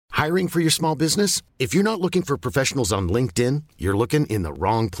Hiring for your small business? If you're not looking for professionals on LinkedIn, you're looking in the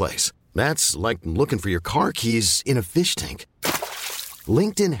wrong place. That's like looking for your car keys in a fish tank.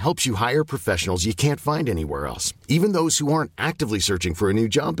 LinkedIn helps you hire professionals you can't find anywhere else, even those who aren't actively searching for a new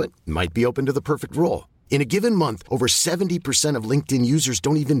job but might be open to the perfect role. In a given month, over 70% of LinkedIn users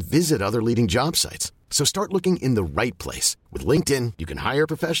don't even visit other leading job sites. So start looking in the right place. With LinkedIn, you can hire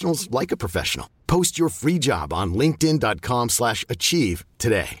professionals like a professional. Post your free job on linkedin.com/achieve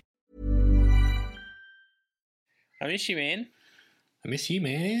today. I miss you, man. I miss you,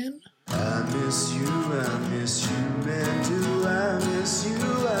 man. I miss you, man. Do I miss you?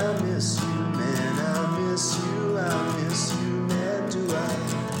 I miss you, man. I miss you, man. Do I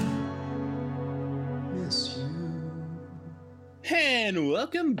miss you? And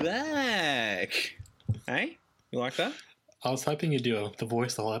welcome back. Hey, you like that? I was hoping you'd do the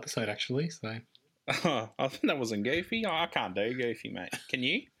voice the whole episode, actually. So Oh, I think that wasn't goofy. Oh, I can't do goofy, mate. Can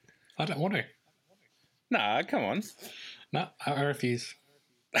you? I don't want to. No, come on. No, I refuse.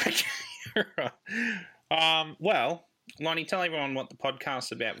 Okay. Well, Lonnie, tell everyone what the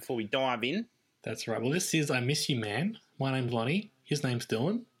podcast's about before we dive in. That's right. Well, this is I Miss You, Man. My name's Lonnie. His name's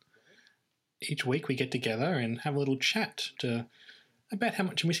Dylan. Each week we get together and have a little chat about how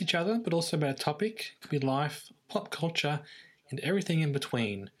much we miss each other, but also about a topic. It could be life, pop culture, and everything in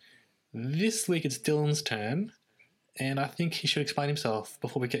between. This week it's Dylan's turn, and I think he should explain himself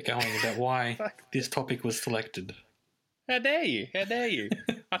before we get going about why this topic was selected. How dare you? How dare you?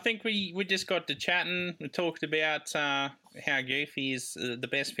 I think we just got to chatting. We talked about how Goofy is the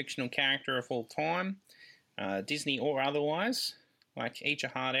best fictional character of all time, Disney or otherwise. Like, Eat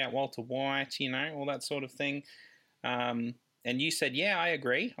Your Heart Out, Walter White, all that sort of thing. And you said, yeah, I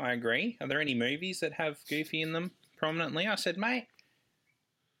agree. Are there any movies that have Goofy in them prominently? I said, mate,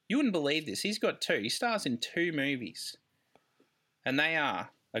 you wouldn't believe this. He's got two. He stars in two movies. And they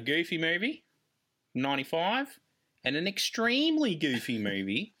are a Goofy movie, 95, and an extremely Goofy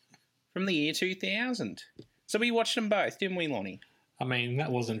movie from the year 2000. So we watched them both, didn't we, Lonnie? I mean, that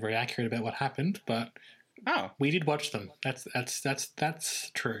wasn't very accurate about what happened, but we did watch them.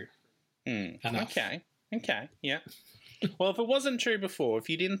 That's true. Enough. Okay, yeah. Well, if it wasn't true before, if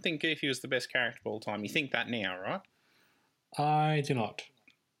you didn't think Goofy was the best character of all time, you think that now, right? I do not.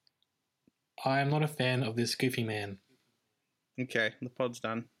 I am not a fan of this Goofy man. Okay, the pod's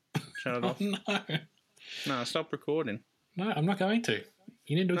done. Shut it off. No. No, stop recording. No, I'm not going to.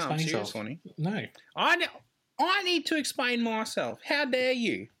 You need to explain I'm yourself. serious, Lonnie. No. I need to explain myself. How dare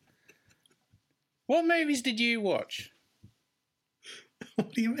you? What movies did you watch?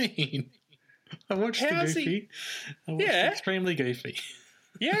 What do you mean? I watched the Goofy. I watched Extremely Goofy.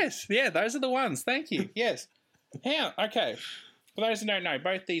 Yes, yeah, those are the ones. Thank you. Yes. How? Okay. For those who don't know,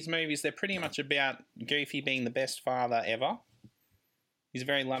 both these movies, they're pretty much about Goofy being the best father ever. He's a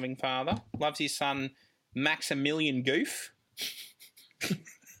very loving father. Loves his son, Maximilian Goof.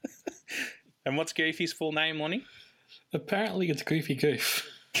 And what's Goofy's full name, Lonnie? Apparently it's Goofy Goof.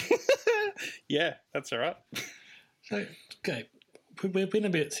 Yeah, that's all right. So, okay, we've been a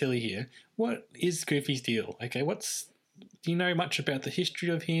bit silly here. What is Goofy's deal? Okay, do you know much about the history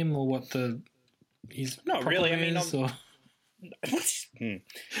of him or what his Not really. I mean, is, or?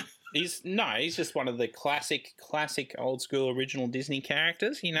 He's just one of the classic old school original Disney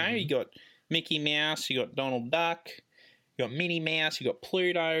characters. You got Mickey Mouse, you got Donald Duck, you got Minnie Mouse, you got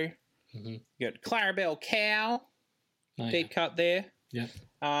Pluto, you got Clarabelle Cow, deep cut there. Yeah.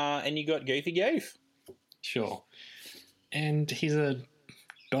 And you got Goofy Goof. Sure. And he's a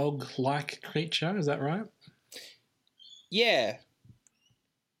dog-like creature, is that right? Yeah.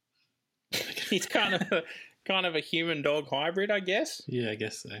 He's kind of a human-dog hybrid, I guess. Yeah, I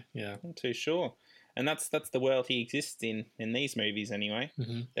guess so, yeah. Not too sure. And that's the world he exists in these movies anyway.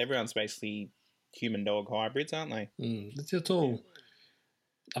 Mm-hmm. Everyone's basically human-dog hybrids, aren't they? It's all...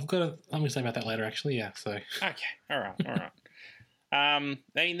 I'm going to say about that later, actually, yeah, so... Okay, all right. I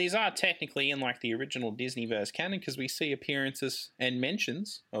mean, these are technically in, like, the original Disneyverse canon because we see appearances and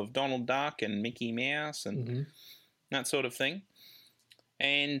mentions of Donald Duck and Mickey Mouse and that sort of thing.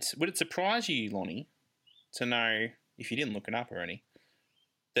 And would it surprise you, Lonnie, to know, if you didn't look it up already,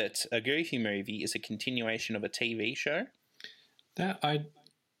 that a Goofy movie is a continuation of a TV show? That I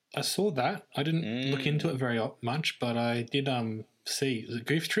saw that. I didn't look into it very much, but I did see. Was it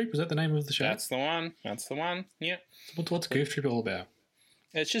Goof Troop? Was that the name of the show? That's the one. Yeah. What's Goof Troop all about?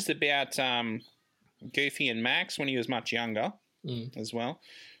 It's just about Goofy and Max when he was much younger as well.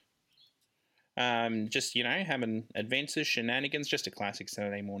 Just, having adventures, shenanigans, just a classic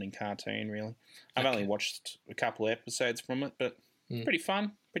Saturday morning cartoon, really. I've only watched a couple of episodes from it, but pretty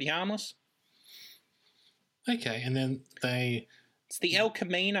fun, pretty harmless. Okay, and then they It's the El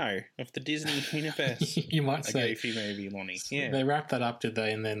Camino of the Disney universe. You might A say. goofy movie, Lonnie. Yeah. They wrapped that up, did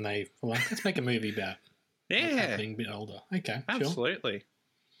they? And then they were like, let's make a movie about Yeah. being a bit older. Okay, sure. Absolutely.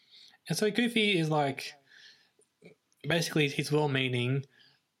 And so Goofy is like, basically he's well-meaning,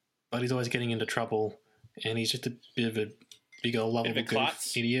 but he's always getting into trouble, and he's just a bit of a big old lovable goof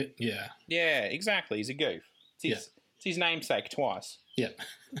klutz. idiot. Yeah. Yeah, exactly. He's a goof. It's his namesake twice. Yeah.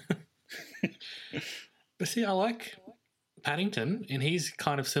 But see, I like Paddington, and he's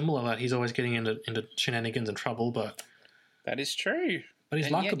kind of similar. That he's always getting into shenanigans and trouble, but That is true. he's And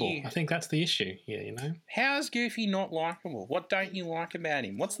yet likable. you- I think that's the issue. Yeah, you know. How is Goofy not likable? What don't you like about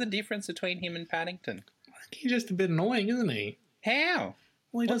him? What's the difference between him and Paddington? I think he's just a bit annoying, isn't he? How?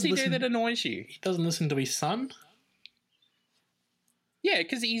 Well, What's he do that annoys you? He doesn't listen to his son. Yeah,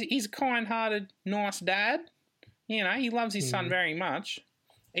 because he's a kind-hearted, nice dad. You know, he loves his Mm. son very much.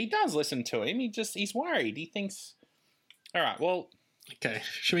 He does listen to him. He's worried. He thinks. All right. Well, Okay,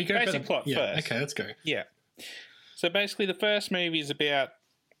 should we go for Basic the plot yeah, first. Okay, let's go. yeah. So basically, the first movie is about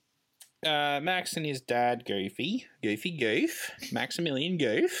Max and his dad, Goofy Goof, Maximilian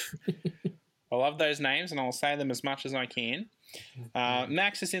Goof. I love those names, and I'll say them as much as I can.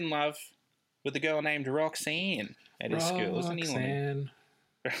 Max is in love with a girl named Roxanne at his school, isn't he? Lonnie?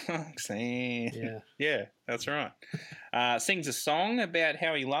 Roxanne. Yeah. Yeah, that's right. Sings a song about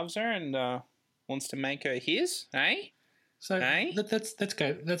how he loves her and wants to make her his. Eh? So Hey? let's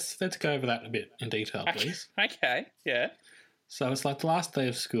go over that a bit in detail, please. Okay. Yeah. So it's like the last day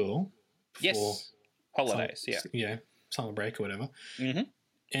of school. Yes. before Holidays. some- Yeah. summer break or whatever, Mm-hmm.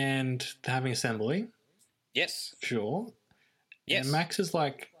 and they're having assembly. Yes. Sure. Yes. And Max is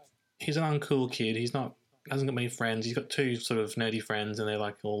like, he's an uncool kid. He's not hasn't got many friends. He's got two sort of nerdy friends, and they're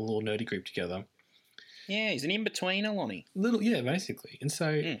like all a little nerdy group together. Yeah, he's an in-betweener, Lonnie. Yeah, basically. And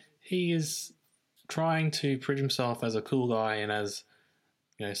so he is trying to prove himself as a cool guy and as,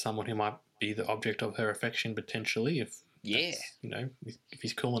 you know, someone who might be the object of her affection potentially if Yeah. that's, you know, if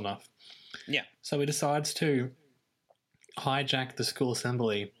he's cool enough. Yeah. So he decides to hijack the school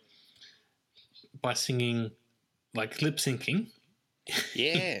assembly by singing, like lip syncing,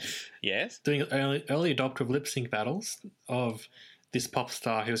 Yes. Yes. doing early adopter of lip sync battles of this pop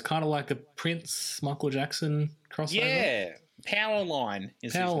star who was kind of like a Prince, Michael Jackson crossover. Yeah. Powerline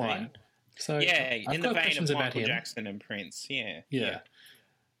is his name. Powerline. So Yeah, I've in the got vein questions of about Michael him. Jackson and Prince. Yeah. Yeah.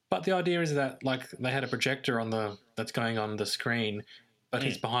 But the idea is that like they had a projector on that's going on the screen, but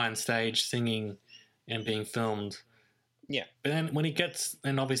he's behind stage singing and being filmed. Yeah. But then when he gets,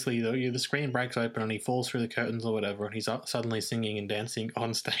 and obviously the screen breaks open and he falls through the curtains or whatever, and he's suddenly singing and dancing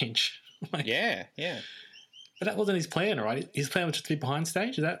on stage. Like, Yeah. Yeah. But that wasn't his plan, right? His plan was just to be behind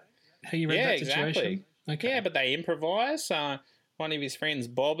stage. Is that how you read Yeah, that situation? exactly. Okay. Yeah, but they improvise. One of his friends,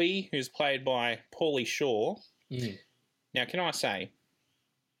 Bobby, who's played by Paulie Shaw. Mm. Now, can I say,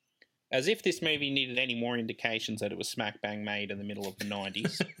 as if this movie needed any more indications that it was smack bang made in the middle of the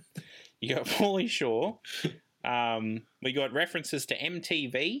 90s, you got Paulie Shaw. We got references to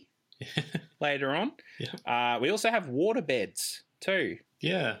MTV later on. Yeah. We also have waterbeds too.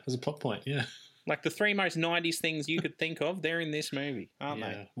 Yeah, as a plot point. Yeah. Like the three most 90s things you could think of, they're in this movie, aren't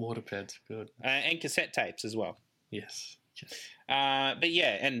Yeah. Waterbeds. Good. they? And cassette tapes as well. Yes. Yes. But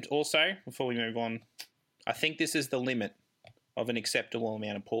yeah, and also, before we move on, I think this is the limit of an acceptable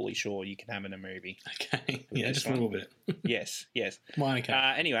amount of Paulie Shaw you can have in a movie. Okay. Yeah, This just one. a little bit. Yes, yes. Mine, okay.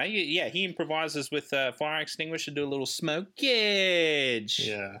 Anyway, yeah, he improvises with a fire extinguisher to do a little smokage.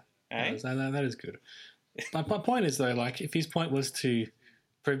 Yeah. Eh? That is good. My point is, though, like, if his point was to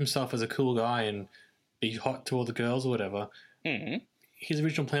prove himself as a cool guy and be hot to all the girls or whatever, hmm his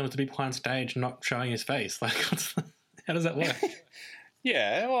original plan was to be behind stage, not showing his face. Like, how does that work?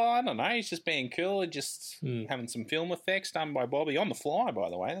 Yeah, well, I don't know. He's just being cool and just Hmm. having some film effects done by Bobby on the fly,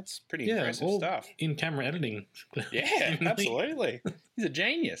 by the way. That's pretty Yeah, impressive all stuff. in-camera editing. Yeah, absolutely. He's a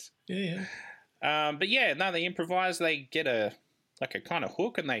genius. Yeah. But yeah, no, they improvise. They get a kind of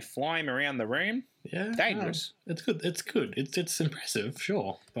hook and they fly him around the room. Yeah. Dangerous. No, it's good. It's good. It's impressive,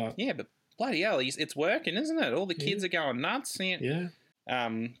 sure. But Yeah, but bloody hell, it's working, isn't it? All the kids are going nuts. yeah.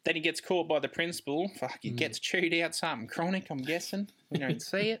 Then he gets caught by the principal. Fuck, he gets chewed out something chronic, I'm guessing. We don't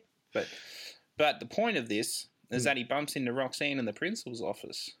see it. But the point of this is that he bumps into Roxanne in the principal's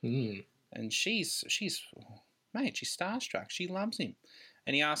office. Mm. And she's starstruck. She loves him.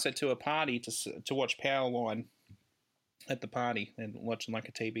 And he asks her to a party to watch Powerline at the party and watching like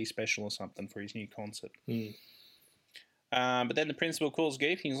a TV special or something for his new concert. Mm. But then the principal calls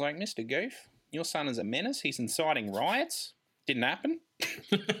Goof and he's like, Mr. Goof, your son is a menace. He's inciting riots. Didn't happen.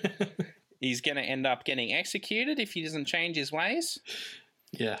 He's going to end up getting executed if he doesn't change his ways.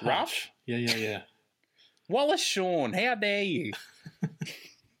 Yeah. Rough? harsh. Yeah. Wallace Shawn, how dare you?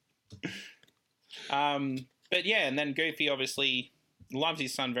 But yeah, and then Goofy obviously loves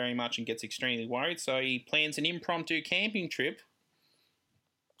his son very much and gets extremely worried, so he plans an impromptu camping trip,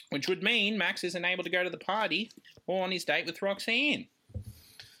 which would mean Max isn't able to go to the party or on his date with Roxanne.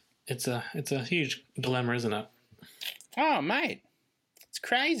 It's a huge dilemma, isn't it? Oh, mate. It's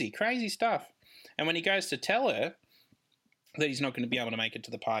crazy stuff. And when he goes to tell her that he's not going to be able to make it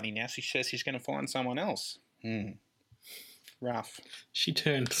to the party now, she says she's going to find someone else. Rough. She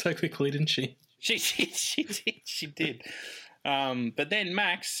turned so quickly, didn't she? She did. But then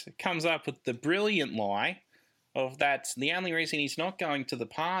Max comes up with the brilliant lie of that the only reason he's not going to the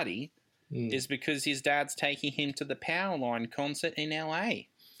party is because his dad's taking him to the Powerline concert in LA.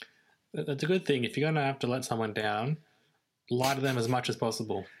 That's a good thing. If you're going to have to let someone down, lie to them as much as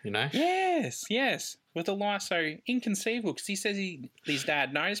possible, you know? Yes. With a lie so inconceivable, because he says his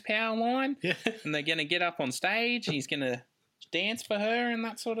dad knows Powerline, and they're going to get up on stage, and he's going to dance for her and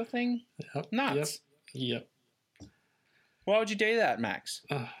that sort of thing. Nuts. Yep. Why would you do that, Max?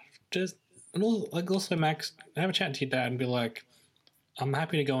 Also, Max, have a chat to your dad and be like, I'm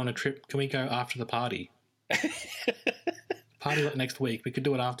happy to go on a trip. Can we go after the party? Party like next week. We could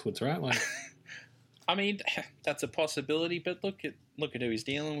do it afterwards, right? Like, I mean, that's a possibility, but look at who he's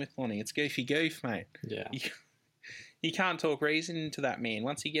dealing with, Lonnie. It's Goofy Goof, mate. Yeah. You can't talk reason into that man.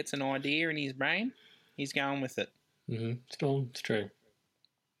 Once he gets an idea in his brain, he's going with it. Mm-hmm. Still, it's true.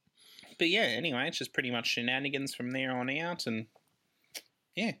 But yeah, anyway, it's just pretty much shenanigans from there on out, and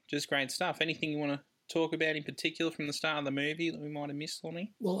yeah, just great stuff. Anything you want to talk about in particular from the start of the movie that we might have missed,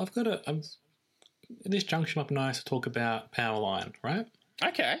 Lonnie? Well, at this junction might be nice to talk about Powerline, right?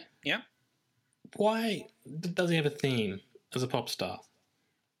 Okay, yeah. Why does he have a theme as a pop star?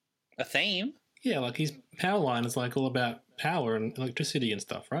 A theme? Yeah, like his Powerline is like all about power and electricity and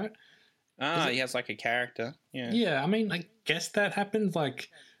stuff, right? He has like a character. Yeah. Yeah, I mean, I guess that happens. Like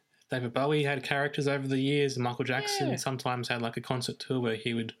David Bowie had characters over the years, and Michael Jackson sometimes had like a concert tour where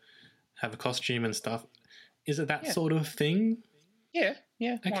he would have a costume and stuff. Is it that sort of thing? Yeah.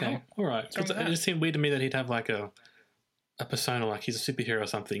 Okay, all right. Because it just seemed weird to me that he'd have like a persona, like he's a superhero or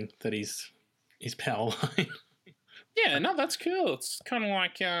something, that he's Powerline. Yeah, no, that's cool. It's kind of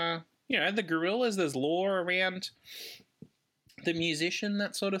like, the Gorillaz, there's lore around the musician,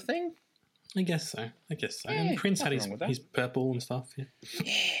 that sort of thing. I guess so. Yeah, and Prince had nothing wrong with his purple and stuff. Yeah,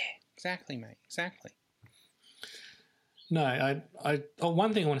 exactly, mate. Exactly. No,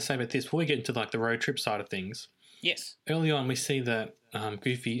 one thing I want to say about this before we get into like the road trip side of things. Yes. Early on, we see that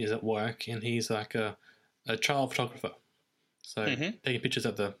Goofy is at work and he's like a child photographer. So taking pictures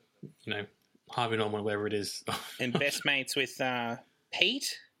of the, Harvey Norman, wherever it is. And best mates with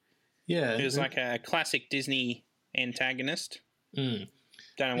Pete. Yeah. Who's like a classic Disney antagonist.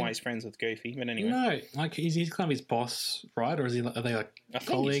 Don't know why he's friends with Goofy, but anyway. No, like he's kind of his boss, right? Or are they like I think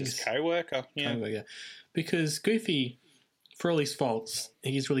colleagues? He's his co-worker. Yeah. Co-worker. Because Goofy, for all his faults,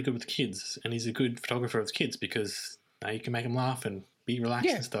 he's really good with kids, and he's a good photographer of kids because you can make him laugh and be relaxed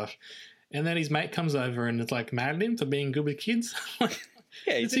and stuff. And then his mate comes over and is like mad at him for being good with kids.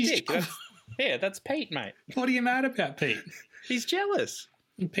 Yeah, he's a dick. That's Pete, mate. What are you mad about, Pete? He's jealous.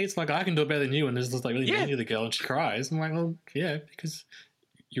 And Pete's like, I can do it better than you, and is just like really mean to the girl, and she cries. I'm like, well, yeah, because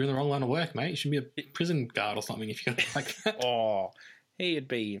you're in the wrong line of work, mate. You should be a prison guard or something if you're like that. Oh, he'd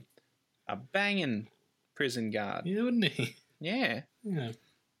be a banging prison guard. Yeah, wouldn't he? Yeah. Yeah.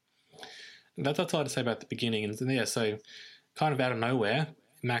 That's all I had to say about the beginning. And yeah, so kind of out of nowhere,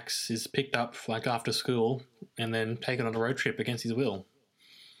 Max is picked up like after school and then taken on a road trip against his will.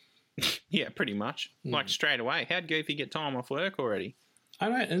 Yeah, pretty much. Like straight away. How'd Goofy get time off work already? I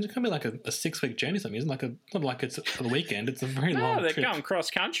don't know. And it's going to be like a 6-week journey or something. It's not like it's for the weekend. It's a very long they're trip. going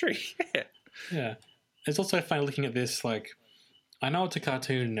cross country. Yeah. It's also funny looking at this, like, I know it's a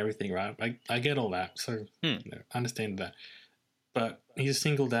cartoon and everything, right? I get all that. So I understand that. But he's a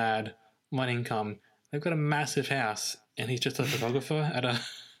single dad, one income. They've got a massive house, and he's just a photographer at a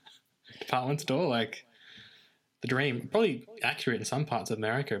department store. Like, the dream. Probably accurate in some parts of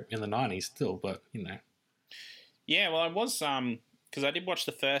America in the 90s still, but, Yeah, well, I was, because I did watch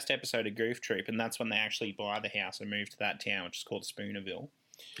the first episode of Goof Troop, and that's when they actually buy the house and move to that town, which is called Spoonerville.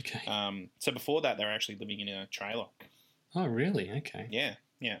 Okay. So before that, they were actually living in a trailer. Oh, really? Okay. Yeah.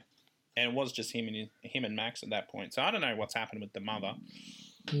 And it was just him and Max at that point. So I don't know what's happened with the mother.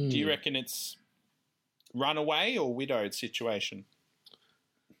 Do you reckon it's runaway or widowed situation?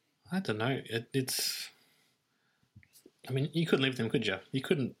 I don't know. It's... I mean, you couldn't live with him, could you? You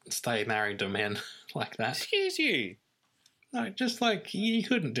couldn't stay married to a man like that. Excuse you. No, just like, you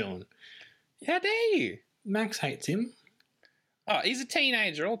couldn't, Dylan. How dare you? Max hates him. Oh, he's a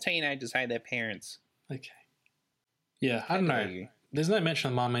teenager. All teenagers hate their parents. Okay. Yeah, I don't know. There's no mention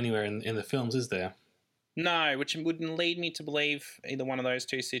of mum anywhere in the films, is there? No, which wouldn't lead me to believe either one of those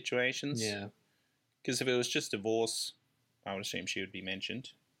two situations. Yeah. Because if it was just divorce, I would assume she would be mentioned.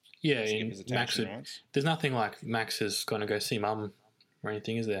 Yeah, Just give in his Max attention would, rights. there's nothing like Max is going to go see mum or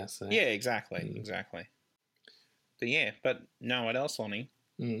anything, is there? So. Yeah, exactly, exactly. But no, what else, Lonnie?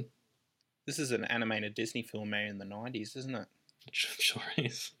 Mm. This is an animated Disney film made in the 90s, isn't it? Sure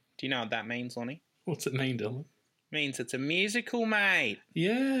is. Do you know what that means, Lonnie? What's it mean, Dylan? Means it's a musical, mate.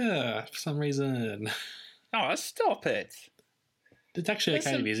 Yeah, for some reason. Oh, stop it. It's actually There's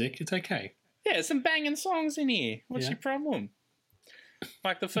okay some- music. It's okay. Yeah, some banging songs in here. What's Yeah. your problem?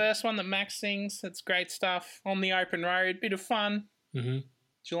 Like the first one that Max sings, it's great stuff. On the Open Road, bit of fun. Mm-hmm. Do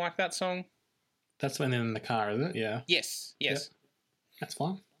you like that song? That's when they're in the car, is it? Yeah. Yes. That's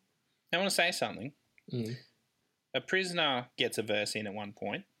fine. I want to say something. Mm. A prisoner gets a verse in at one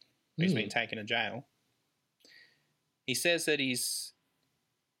point. He's been taken to jail. He says that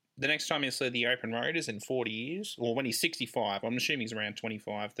the next time he'll see the Open Road is in 40 years, or when he's 65. I'm assuming he's around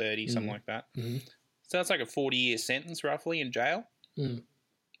 25, 30, something like that. Mm-hmm. So that's like a 40-year sentence, roughly, in jail. Mm.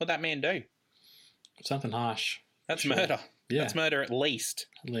 What'd that man do? Something harsh, That's Sure. murder. Yeah. That's murder at least.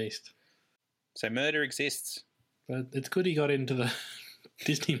 at least. So murder exists. But it's good he got into the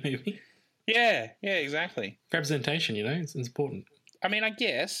Disney movie. Yeah, exactly. Representation, it's important. I mean, I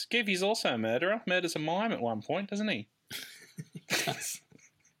guess Goofy's also a murderer. Murders a mime at one point, doesn't he?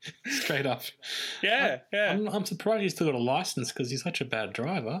 Straight up. Yeah. I'm surprised he's still got a license because he's such a bad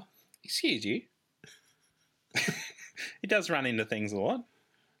driver. Excuse you. He does run into things a lot.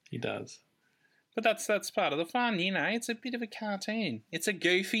 He does. But that's part of the fun, It's a bit of a cartoon. It's a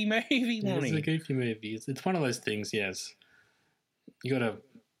goofy movie, Lonnie. It's a goofy movie. It's one of those things, yes.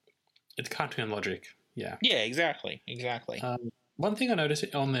 It's cartoon logic, yeah. Yeah, exactly. One thing I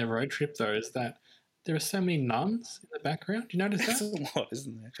noticed on their road trip, though, is that there are so many nuns in the background. Do you notice That's that? a lot,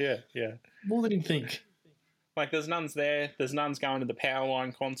 isn't there? Yeah. More than you'd think. Like, there's nuns there. There's nuns going to the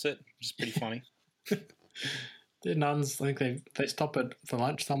Powerline concert, which is pretty funny. They're nuns. I think they stop for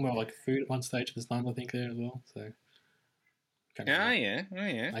lunch somewhere, like food at one stage. There's nuns, I think, there as well. So, can't remember. Oh,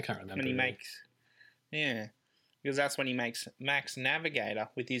 yeah. I can't remember. When he really. makes... Yeah. Because that's when he makes Max Navigator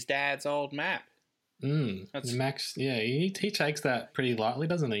with his dad's old map. That's- Max, yeah, he takes that pretty lightly,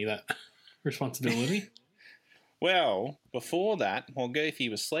 doesn't he, that responsibility? Well, before that, while Goofy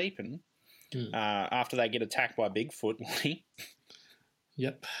was sleeping, Hmm. after they get attacked by Bigfoot, Lonnie,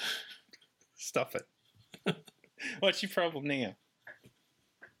 Yep. stop it. What's your problem now?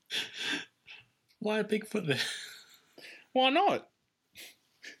 Why a Bigfoot there? Why not?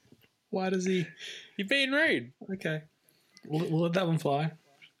 Why does he... You're being rude. Okay. We'll let that one fly.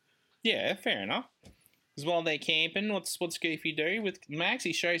 Yeah, fair enough. Because while they're camping, what's Goofy do with Max?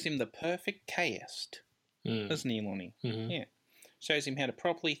 He shows him the perfect cast, doesn't he, Lonnie? Mhm. Yeah. Shows him how to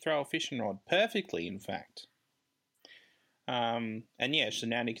properly throw a fishing rod. Perfectly, in fact. And yeah,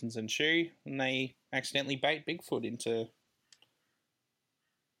 shenanigans ensue, and they accidentally bait Bigfoot into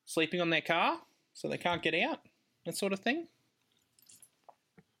sleeping on their car, so they can't get out, that sort of thing.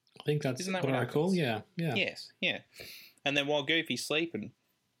 I think that's Isn't that what what I recall. happens? Yeah. Yes, yeah. And then while Goofy's sleeping,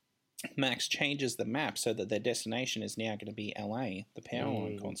 Max changes the map so that their destination is now going to be LA, the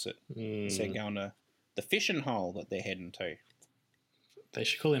Powerline concert. Instead of going to the fishing hole that they're heading to. They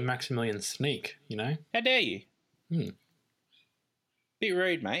should call him Maximilian Sneak, How dare you? Hmm. Bit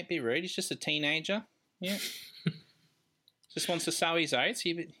rude, mate. Bit rude. He's just a teenager. Yeah. Just wants to sow his oats.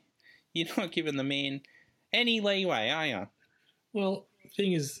 You're not giving the man any leeway, are you? Well, the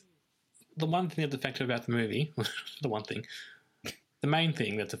thing is, the one thing that's effective about the movie, the main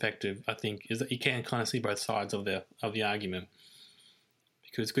thing that's effective, I think, is that you can kind of see both sides of the argument.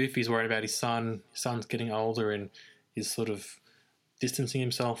 Because Goofy's worried about his son. His son's getting older and is sort of distancing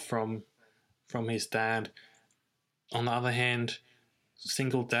himself from his dad. On the other hand,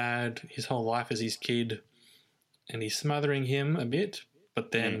 single dad, his whole life is his kid, and he's smothering him a bit,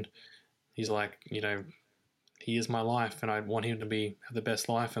 but then he's like, he is my life, and I want him to have the best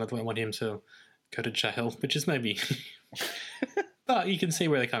life, and I don't want him to go to jail, which is maybe... But you can see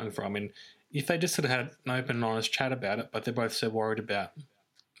where they're coming from, and if they just sort of had an open and honest chat about it, but they're both so worried about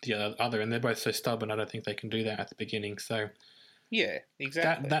the other, and they're both so stubborn, I don't think they can do that at the beginning, so... Yeah,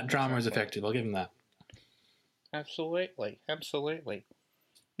 exactly. That drama is effective, I'll give them that. Absolutely.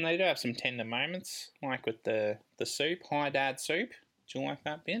 And they do have some tender moments, like with the soup, Hi Dad soup. Do you like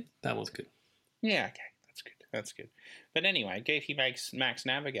that bit? That was good. Yeah, okay. That's good. But anyway, Goofy makes Max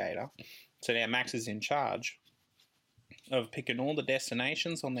Navigator, so now Max is in charge of picking all the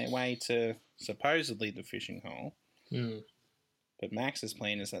destinations on their way to supposedly the fishing hole. Mm. But Max's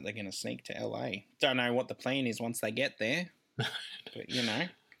plan is that they're going to sneak to LA. Don't know what the plan is once they get there. But, you know.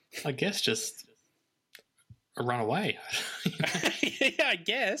 I guess just run away. Yeah, I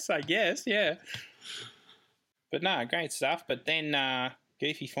guess, yeah. But no, great stuff. But then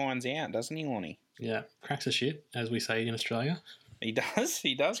Goofy finds out, doesn't he, Lonnie? Yeah, cracks a shit, as we say in Australia. He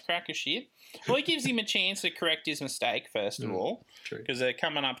does crack a shit. Well, he gives him a chance to correct his mistake, first of all. True. Because they're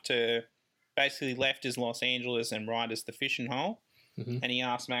coming up to basically left is Los Angeles and right is the fishing hole. Mm-hmm. And he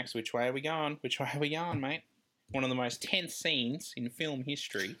asks Max, which way are we going? Which way are we going, mate? One of the most tense scenes in film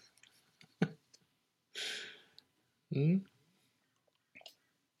history. Mm.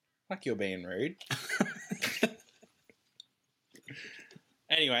 Like you're being rude.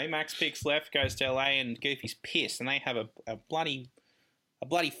 Anyway, Max picks left, goes to LA, and Goofy's pissed, and they have a bloody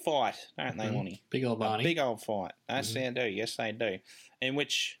fight, don't they, Lonnie? Big old Barney. Big old fight. Yes, they do. Yes, they do. In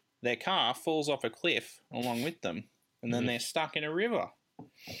which their car falls off a cliff along with them, and then they're stuck in a river.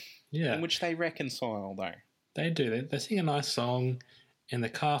 Yeah. In which they reconcile, though. They do. They sing a nice song, and the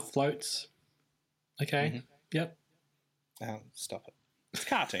car floats. Okay. Mm-hmm. Yep. Oh, stop it. It's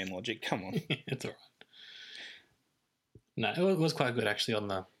cartoon logic. Come on. It's all right. No, it was quite good actually.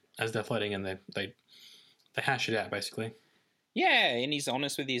 As they're floating and they hash it out basically. Yeah, and he's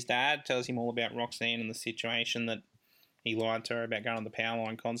honest with his dad. Tells him all about Roxanne and the situation that he lied to her about going to the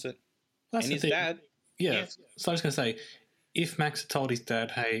Powerline concert. That's and the his thing. dad. Yeah. So I was going to say, if Max had told his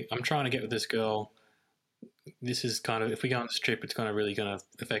dad, "Hey, I'm trying to get with this girl. This is kind of, if we go on this trip, it's kind of really going to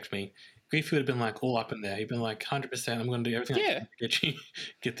affect me." Goofy would have been like all up in there. He'd been like 100%. I'm going to do everything I can to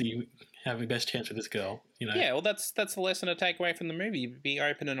get you have the best chance with this girl. You know. Yeah, well, that's the lesson to take away from the movie. Be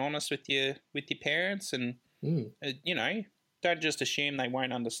open and honest with your parents, and you know, don't just assume they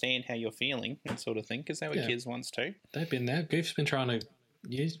won't understand how you're feeling, that sort of thing, because they were kids once too. They've been there. Goof's been trying to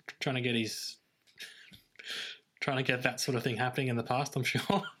get that sort of thing happening in the past, I'm sure.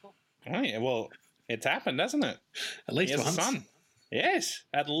 Oh yeah, well, it's happened, hasn't it? At least once. A son. Yes,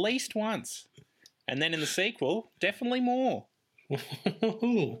 at least once. And then in the sequel, definitely more.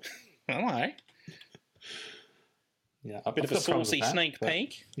 Hello. Yeah, A bit of a saucy sneak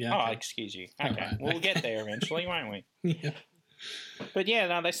peek. Yeah, Oh, okay. excuse you. Okay, right. we'll get there eventually, won't we? Yeah. But yeah,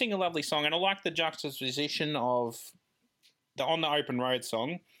 no, they sing a lovely song, and I like the juxtaposition of on the open road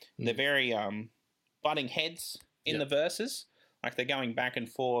song. They're very butting heads in the verses, like they're going back and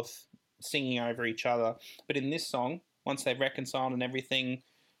forth, singing over each other. But in this song, once they've reconciled and everything,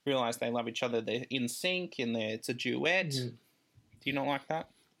 realise they love each other, they're in sync, and it's a duet. Do you not like that?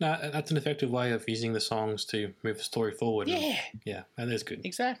 No, that's an effective way of using the songs to move the story forward. Yeah. Yeah, that is good.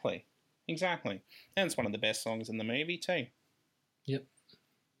 Exactly. And it's one of the best songs in the movie too. Yep.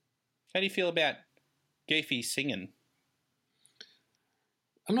 How do you feel about Goofy singing?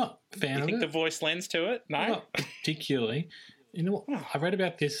 I'm not a fan You of think it. the voice lends to it? No? Not particularly. You know what? I read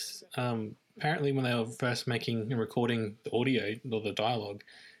about this apparently when they were first making and recording the audio or the dialogue,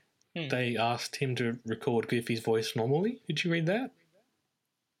 they asked him to record Goofy's voice normally. Did you read that?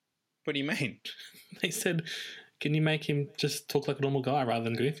 What do you mean? They said, can you make him just talk like a normal guy rather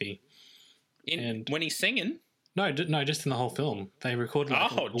than Goofy? When he's singing? No, just in the whole film. They recorded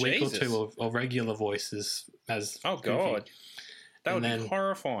like a week or two of regular voices as Oh, Goofy. God. That would And be then-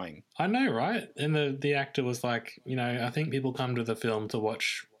 horrifying. I know, right? And the actor was like, you know, I think people come to the film to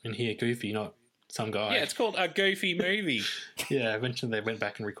watch and hear Goofy, not some guy. Yeah, it's called A Goofy Movie. Yeah, eventually they went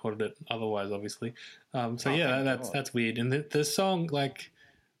back and recorded it otherwise, obviously. thank That's weird. And the song, like,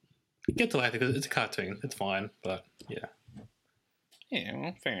 you get to like it because it's a cartoon. It's fine, but yeah. Yeah,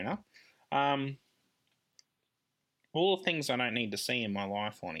 well, fair enough. All the things I don't need to see in my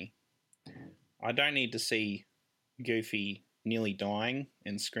life, Lonnie. I don't need to see Goofy nearly dying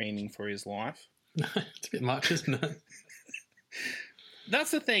and screaming for his life. It's a bit much, isn't it?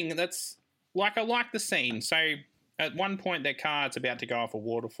 That's the thing. That's like, I like the scene. So at one point, their car's about to go off a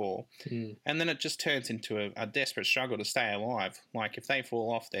waterfall, and then it just turns into a desperate struggle to stay alive. Like, if they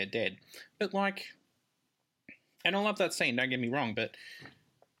fall off, they're dead. But like, and I love that scene. Don't get me wrong, but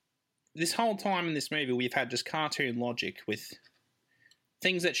this whole time in this movie, we've had just cartoon logic with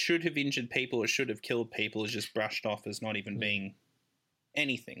things that should have injured people or should have killed people is just brushed off as not even being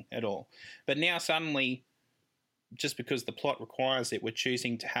anything at all. But now suddenly, just because the plot requires it, we're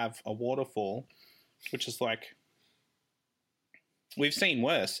choosing to have a waterfall, which is like, we've seen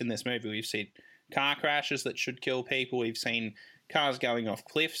worse in this movie. We've seen car crashes that should kill people. We've seen cars going off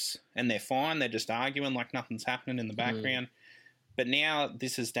cliffs and they're fine. They're just arguing like nothing's happening in the background. But now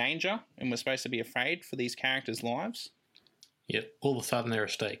this is danger and we're supposed to be afraid for these characters' lives. Yeah, all of a sudden there are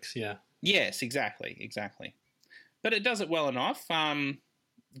stakes, yeah. Yes, exactly. But it does it well enough.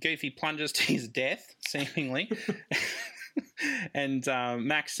 Goofy plunges to his death, seemingly. And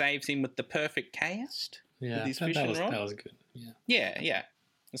Max saves him with the perfect cast. Yeah, with his that fishing rod. was good. Yeah.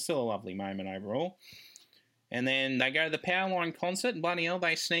 It's still a lovely moment overall. And then they go to the Powerline concert, and bloody hell,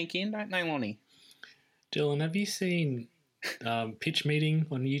 they sneak in, don't they, Lonnie? Dylan, have you seen Pitch Meeting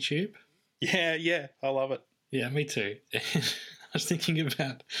on YouTube? Yeah, I love it. Yeah, me too. I was thinking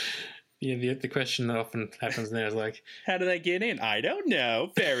about the question that often happens there is like, How do they get in? I don't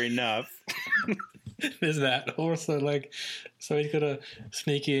know. Fair enough. there's that. Also, like, so he's got to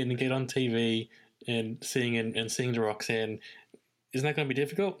sneak in and get on TV and sing to Roxanne. Isn't that going to be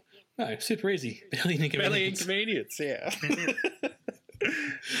difficult? No, super easy. Barely an Inconvenience, yeah.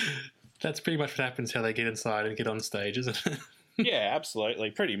 That's pretty much what happens. How they get inside and get on stage, isn't it? Yeah, absolutely.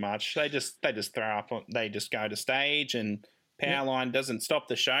 Pretty much. They just throw up. They just go to stage, and Powerline doesn't stop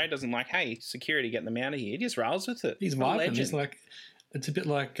the show. Doesn't like, hey, security, get them out of here. He just rolls with it. He's What a vibing. legend. He's like, it's a bit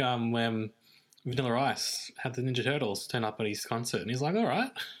like when Vanilla Ice had the Ninja Turtles turn up at his concert, and he's like, all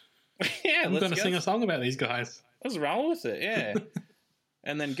right, yeah, I'm going to sing a song about these guys. Let's roll with it. Yeah.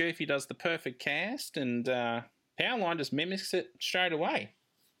 And then Goofy does the perfect cast, and Powerline just mimics it straight away.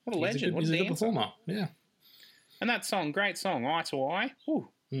 What a legend! What He's a a good dancer. performer. Yeah. And that song, great song, Eye to Eye. Ooh.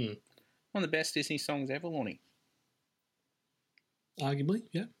 Mm. One of the best Disney songs ever, Lonnie. Arguably,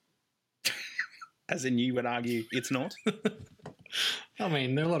 yeah. As in, you would argue it's not. I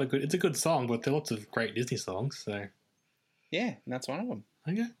mean, there are a lot of good. It's a good song, but there are lots of great Disney songs. So Yeah, and that's one of them.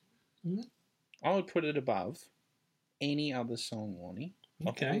 okay, I would put it above any other song, Lonnie, of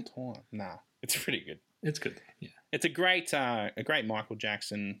Okay. all time. Nah, it's pretty good. it's good. Yeah. It's a great Michael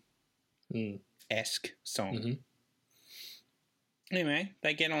Jackson Mm. esque song. Mhm. Anyway,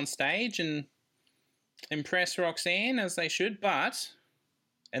 they get on stage and impress Roxanne as they should, but,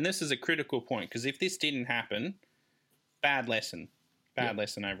 and this is a critical point, because if this didn't happen, bad lesson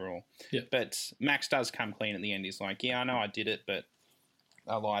overall. Yeah. But Max does come clean at the end. He's like, yeah, I know I did it, but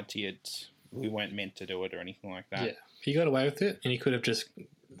I lied to you. We weren't meant to do it or anything like that. Yeah. He got away with it, and he could have just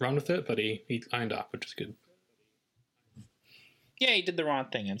run with it, but he owned up, which is good. Yeah, he did the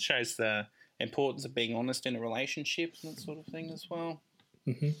right thing, and shows the importance of being honest in a relationship and that sort of thing as well,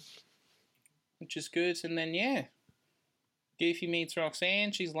 Mhm. which is good. And then, yeah, Goofy meets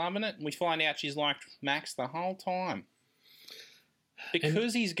Roxanne. She's loving it. We find out she's liked Max the whole time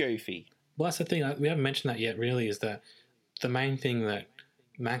because he's goofy. Well, that's the thing. We haven't mentioned that yet. Really, is that the main thing that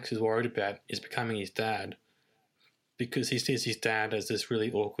Max is worried about is becoming his dad, because he sees his dad as this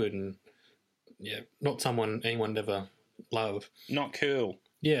really awkward and not someone anyone would ever love. Not cool.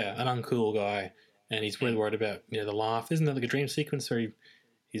 Yeah, an uncool guy, and he's really worried about the laugh. Isn't that like a dream sequence where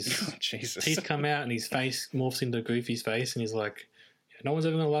his Oh, Jesus. teeth come out and his face morphs into Goofy's face, and he's like, "No one's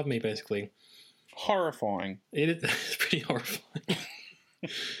ever gonna love me." Basically, Horrifying. it's pretty horrifying.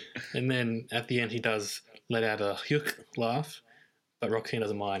 And then at the end, he does let out a "hyuk" laugh, but Roxanne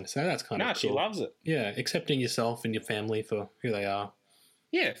doesn't mind. So that's kind No, of cool. she loves it. Yeah, accepting yourself and your family for who they are.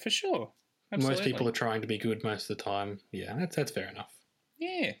 Yeah, for sure. Absolutely. Most people are trying to be good most of the time. Yeah, that's fair enough.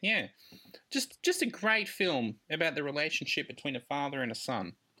 Yeah. Just a great film about the relationship between a father and a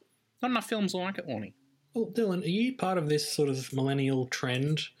son. Not enough films like it, Lonnie. Well, Dylan, are you part of this sort of millennial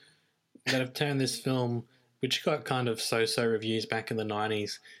trend that have turned this film, which got kind of so-so reviews back in the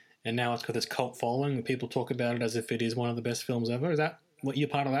 90s, and now it's got this cult following and people talk about it as if it is one of the best films ever? Is that what you're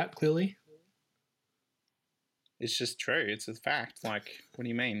part of that, clearly? It's just true. It's a fact. Like, what do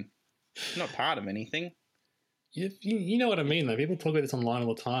you mean? I'm not part of anything. You know what I mean, though. People talk about this online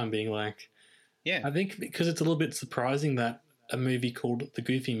all the time, being like, Yeah. I think because it's a little bit surprising that a movie called The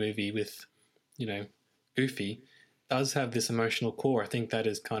Goofy Movie with, Goofy does have this emotional core. I think that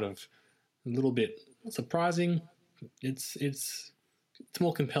is kind of a little bit surprising. It's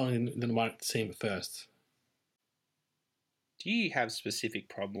more compelling than it might seem at first. Do you have specific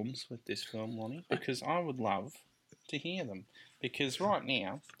problems with this film, Lonnie? Because I would love to hear them. Because right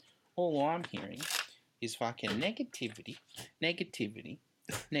now, all I'm hearing is fucking negativity.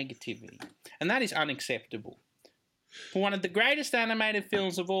 And that is unacceptable. For one of the greatest animated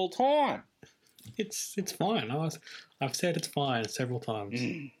films of all time. It's fine. I've said it's fine several times.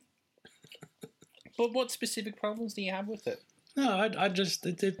 But what specific problems do you have with it? No, I just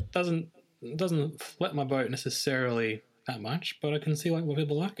it doesn't float my boat necessarily that much, but I can see why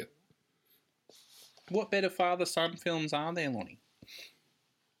people like it. What better father-son films are there, Lonnie?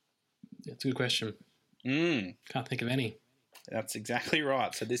 It's a good question. Can't think of any. That's exactly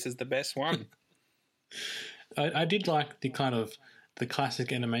right. So this is the best one. I did like the kind of the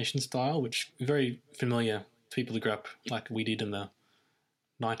classic animation style, which is very familiar to people who grew up like we did in the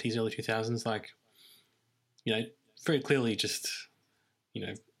 90s, early 2000s. Like, very clearly just,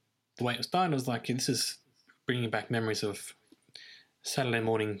 the way it was done was like, this is bringing back memories of Saturday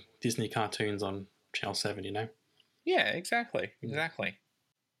morning Disney cartoons on Channel 7, Yeah, exactly.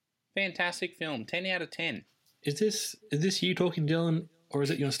 Fantastic film. 10 out of 10. Is this you talking, Dylan, or is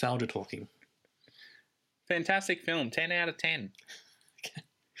it your nostalgia talking? Fantastic film. 10 out of 10.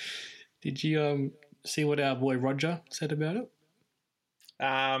 Did you see what our boy Roger said about it?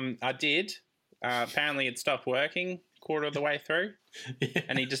 I did. Apparently it stopped working quarter of the way through,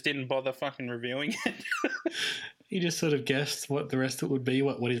 and he just didn't bother fucking reviewing it. He just sort of guessed what the rest of it would be,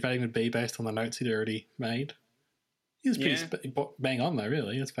 what his rating would be based on the notes he'd already made. He was pretty bang on though,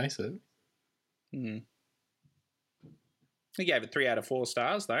 really, let's face it. He gave it 3 out of 4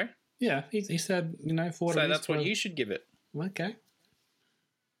 stars though. Yeah, he said, 4 So that's what you should give it. Okay.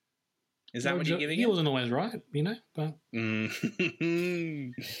 Is that what you're giving He it? wasn't always right, but...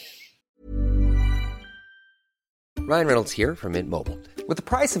 Ryan Reynolds here from Mint Mobile. With the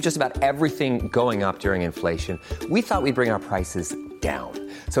price of just about everything going up during inflation, we thought we'd bring our prices down.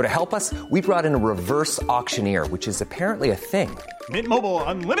 So to help us, we brought in a reverse auctioneer, which is apparently a thing. Mint Mobile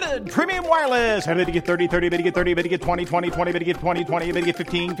Unlimited Premium Wireless. How to get 30, 30, bit to get 30, bit to get 20, 20, 20, bit to get 20, 20, bit to get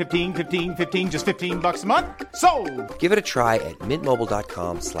 15, 15, 15, 15, just $15 a month? Sold! Give it a try at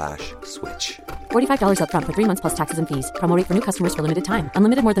mintmobile.com/switch. $45 up front for 3 months plus taxes and fees. Promo rate for new customers for limited time.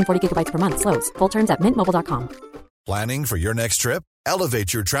 Unlimited more than 40 gigabytes per month. Slows full terms at mintmobile.com. Planning for your next trip?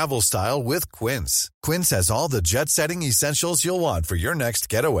 Elevate your travel style with Quince. Quince has all the jet-setting essentials you'll want for your next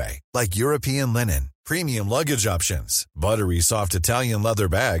getaway, like European linen, premium luggage options, buttery soft Italian leather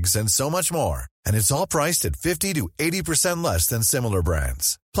bags, and so much more. And it's all priced at 50 to 80% less than similar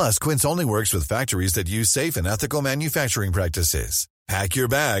brands. Plus, Quince only works with factories that use safe and ethical manufacturing practices. Pack your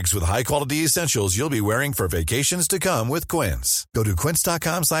bags with high-quality essentials you'll be wearing for vacations to come with Quince. Go to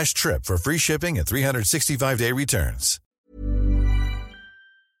quince.com/trip for free shipping and 365-day returns.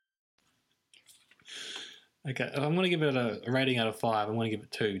 Okay, if I'm going to give it a rating out of 5, I'm going to give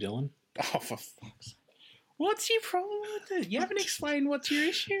it 2, Dylan. Oh, for fuck's sake. What's your problem with it? You haven't explained what's your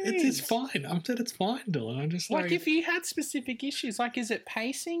issue. It's fine. I'm said it's fine, Dylan. I'm just like if you had specific issues, like is it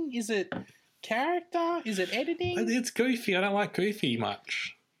pacing? Is it character? Is it editing? It's goofy. I don't like goofy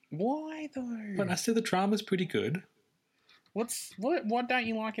much. Why though? But I said the drama's pretty good. What don't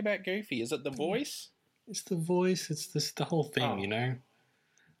you like about Goofy? Is it the voice? It's the voice. It's the whole thing,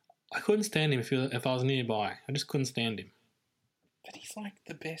 I couldn't stand him if I was nearby. I just couldn't stand him. But he's like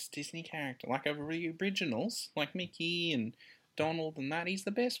the best Disney character. Like of the originals, like Mickey and Donald and that, he's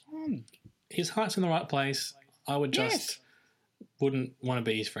the best one. His heart's in the right place. I would just wouldn't want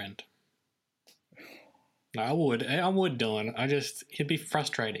to be his friend. No, I would, Dylan. He'd be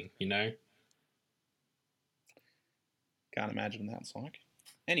frustrating, Can't imagine what that's like.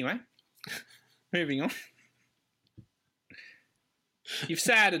 Anyway, moving on. You've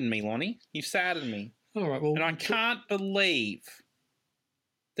saddened me, Lonnie. You've saddened me. All right, well... And I can't believe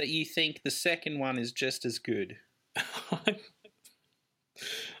that you think the second one is just as good.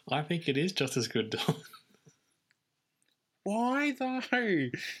 I think it is just as good, Dylan. Why, though?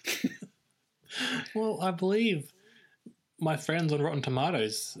 Well, I believe my friends on Rotten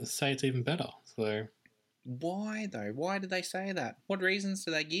Tomatoes say it's even better, so... Why, though? Why do they say that? What reasons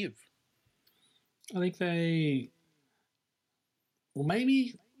do they give? I think they... Well,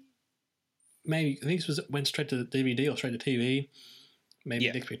 maybe I think this went straight to the DVD or straight to TV. Maybe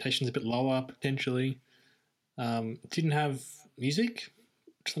the expectations a bit lower, potentially. Didn't have music,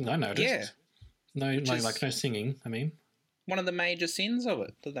 something I noticed. Yeah. No singing, I mean. One of the major sins of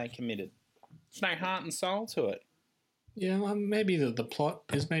it that they committed. There's no heart and soul to it. Yeah, well, maybe the plot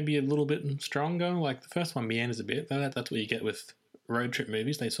is maybe a little bit stronger. Like the first one meanders a bit. That's what you get with road trip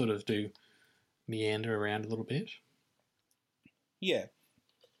movies. They sort of do meander around a little bit. Yeah.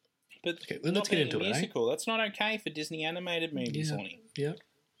 But let's get into it. Musical. That's not okay for Disney animated movies, Lonnie. Yeah.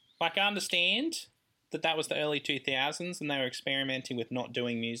 Like, I understand that was the early 2000s and they were experimenting with not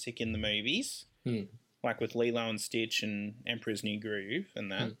doing music in the movies. Like with Lilo and Stitch and Emperor's New Groove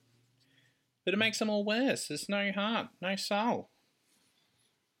and that. But it makes them all worse. There's no heart, no soul.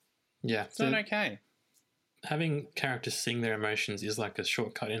 Yeah. It's not okay. Having characters sing their emotions is like a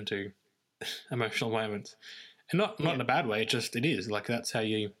shortcut into emotional moments. And not in a bad way, it is. Like, that's how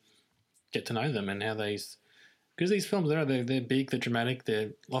you get to know them and how because these films, they're big, they're dramatic,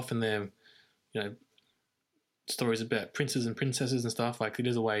 they're stories about princes and princesses and stuff. Like, it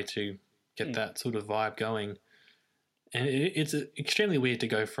is a way to get that sort of vibe going. And it's extremely weird to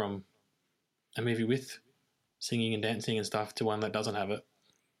go from a movie with singing and dancing and stuff to one that doesn't have it.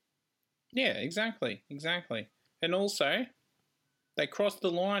 Yeah, exactly. And also, they crossed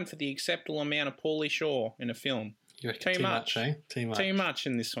the line for the acceptable amount of Pauly Shore in a film. Too much, eh? Too much. Too much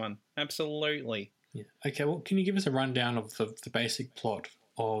in this one. Absolutely. Yeah. Okay, well, can you give us a rundown of the basic plot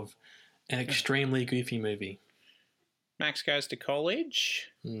of an extremely goofy movie? Max goes to college.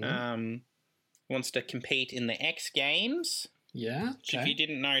 Wants to compete in the X Games. Yeah. Which, if you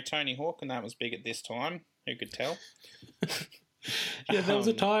didn't know, Tony Hawk and that was big at this time. Who could tell? Yeah, there was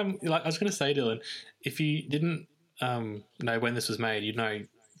a time, like I was going to say, Dylan, if you didn't know when this was made, you'd know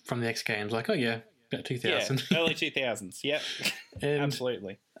from the X Games, like, oh yeah, about 2000. Yeah, early 2000s, yep. And,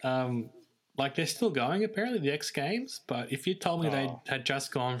 absolutely. Like, they're still going, apparently, the X Games, but if you told me they had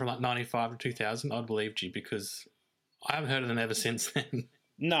just gone from like 95 to 2000, I'd believed you, because I haven't heard of them ever since then.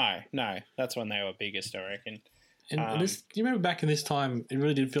 No, that's when they were biggest, I reckon. And do you remember back in this time, it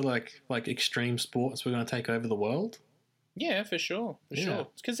really did feel like extreme sports were going to take over the world? Yeah, for sure.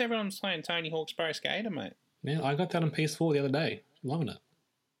 It's because everyone's playing Tony Hawk's Pro Skater, mate. Yeah, I got that on PS4 the other day. Loving it.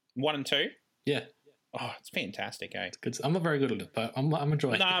 1 and 2? Yeah. Oh, it's fantastic, eh? It's I'm not very good at it, but I'm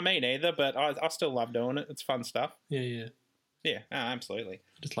enjoying it. No, me neither, but I still love doing it. It's fun stuff. Yeah. Yeah, absolutely.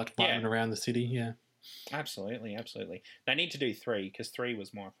 Just like fighting around the city, yeah. Absolutely. They need to do 3, because 3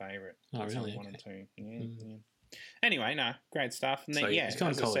 was my favourite. Oh, really? 1 and 2. Yeah. Anyway, no, great stuff. And then, So he's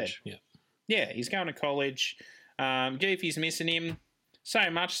going to college. Yeah, he's going to college. Goofy's missing him so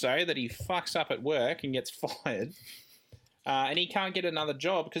much so that he fucks up at work and gets fired. And he can't get another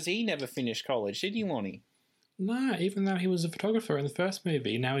job because he never finished college, did he, Lonnie? No, even though he was a photographer in the first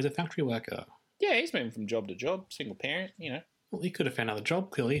movie, now he's a factory worker. Yeah, he's moving from job to job, single parent, Well, he could have found another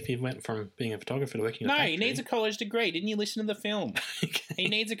job, clearly, if he went from being a photographer to working in a factory. No, he needs a college degree. Didn't you listen to the film? Okay. He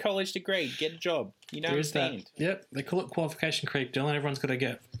needs a college degree to get a job. You don't There is that. understand. Yep, they call it qualification creep, Dylan. Everyone's got to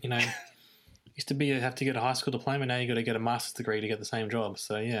get, used to be you have to get a high school diploma, now you got to get a master's degree to get the same job.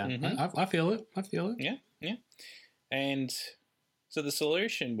 So, yeah, I feel it. Yeah. And so the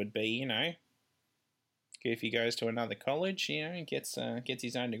solution would be, Goofy goes to another college, and gets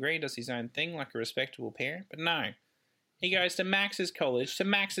his own degree, does his own thing like a respectable parent. But no, he goes to Max's college, to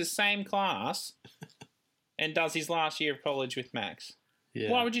Max's same class, and does his last year of college with Max.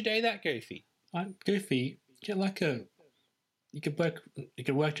 Yeah. Why would you do that, Goofy? Goofy, get you could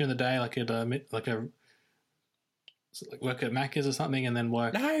work during the day, work at Macca's or something, and then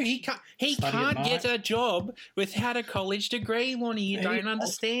work. No, he can't. He can't get a job without a college degree, Lonnie. You don't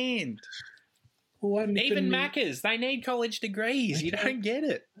understand. Well, even Macca's, they need college degrees. Okay. You don't get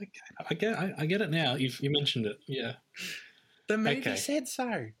it. Okay. I get it now. You mentioned it. Yeah. The movie said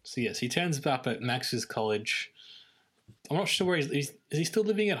so. So yes, he turns up at Max's college. I'm not sure where is he still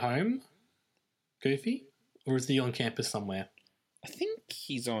living at home, Goofy, or is he on campus somewhere? I think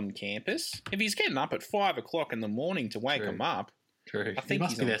he's on campus. If he's getting up at 5 o'clock in the morning to wake him up, true. I think he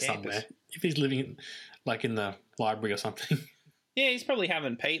must be there campus. somewhere. If he's living in the library or something. Yeah, he's probably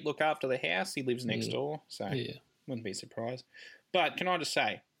having Pete look after the house. He lives next door, so wouldn't be surprised. But can I just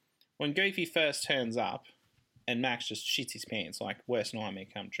say, when Goofy first turns up and Max just shits his pants, like worst nightmare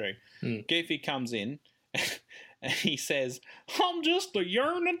come true, Goofy comes in and he says, "I'm just a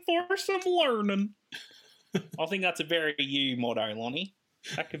yearning for some learning." I think that's a very you motto, Lonnie.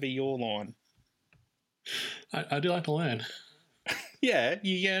 That could be your line. I do like to learn. Yeah,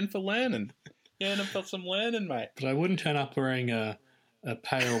 you yearn for learning. Yearning for some learning, mate. But I wouldn't turn up wearing a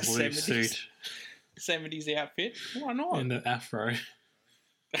pale blue 70s. suit. 70s outfit? Why not? And an afro.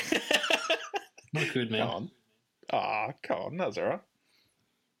 Not good, man. Come on. That's all right.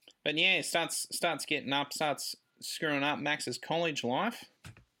 But yeah, starts getting up, starts screwing up Max's college life.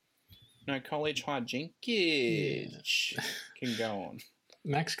 No college hijinks can go on.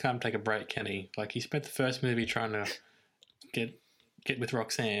 Max can't take a break, can he? Like, he spent the first movie trying to get with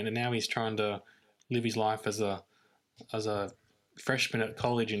Roxanne, and now he's trying to live his life as a freshman at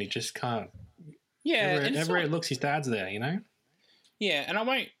college, and he just can't. Yeah, everywhere he looks, his dad's there, Yeah, and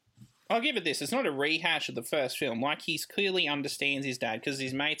I'll give it this. It's not a rehash of the first film. Like, he clearly understands his dad, because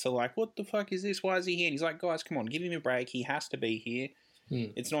his mates are like, "What the fuck is this? Why is he here?" And he's like, "Guys, come on, give him a break. He has to be here.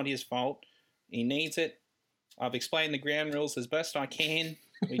 It's not his fault. He needs it. I've explained the ground rules as best I can.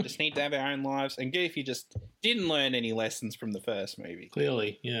 We just need to have our own lives." And Goofy just didn't learn any lessons from the first movie.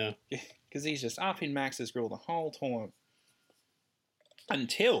 Clearly, yeah. Because he's just up in Max's grill the whole time.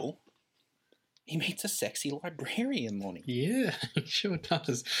 Until he meets a sexy librarian, Lonnie. Yeah, he sure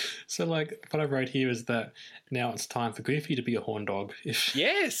does. So, like, what I wrote here is that now it's time for Goofy to be a horn dog.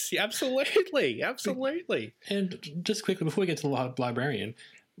 Yes, absolutely. And just quickly, before we get to the librarian,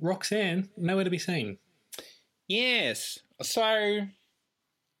 Roxanne, nowhere to be seen. Yes. So, I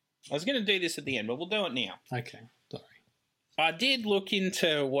was going to do this at the end, but we'll do it now. Okay, sorry. I did look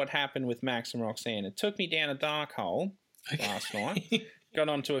into what happened with Max and Roxanne. It took me down a dark hole last night. Got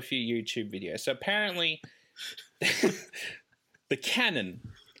onto a few YouTube videos. So apparently, the canon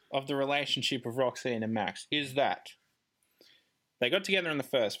of the relationship of Roxanne and Max is that they got together in the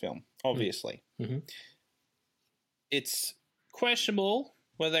first film, obviously. Mm-hmm. it's questionable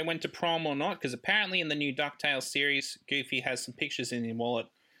whether they went to prom or not, because apparently in the new DuckTales series, Goofy has some pictures in his wallet,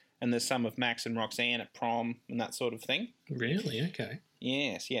 and there's some of Max and Roxanne at prom and that sort of thing. Really? Okay.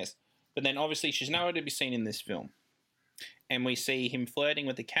 Yes. But then obviously she's nowhere to be seen in this film. And we see him flirting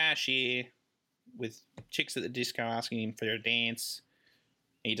with the cashier, with chicks at the disco asking him for a dance.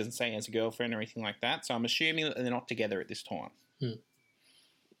 He doesn't say he has a girlfriend or anything like that, so I'm assuming that they're not together at this time.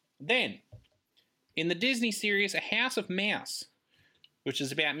 Then, in the Disney series, A House of Mouse, which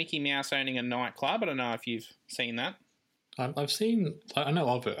is about Mickey Mouse owning a nightclub. I don't know if you've seen that. I've seen... I know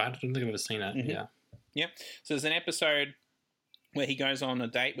of it. I don't think I've ever seen it. Yeah. Yep. So there's an episode where he goes on a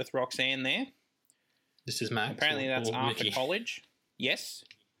date with Roxanne there. This is Max? Apparently that's or after Mickey? college. Yes.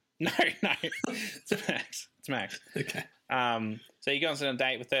 No. It's Max. Okay. So he goes on a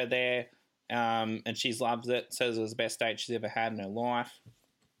date with her there, and she loves it, says it was the best date she's ever had in her life.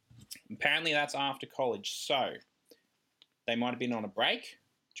 Apparently that's after college, so they might have been on a break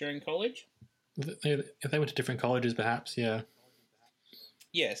during college. If they went to different colleges, perhaps, yeah.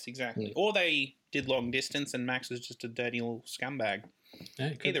 Yes, exactly. Or they did long distance and Max was just a dirty little scumbag. Yeah,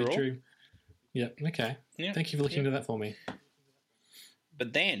 it could Either be or. true. Yeah, okay. Yeah. Thank you for looking into that for me.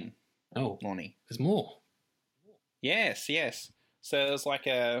 But then, Lonnie. There's more. Yes. So there's like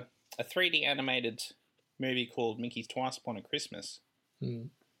a 3D animated movie called Mickey's Twice Upon a Christmas. And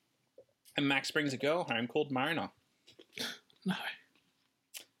Max brings a girl home called Mona. No.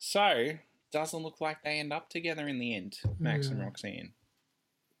 So, doesn't look like they end up together in the end, Max and Roxanne.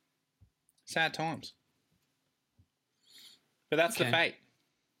 Sad times. But that's the fate.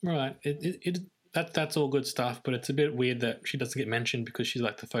 Right. That's all good stuff, but it's a bit weird that she doesn't get mentioned because she's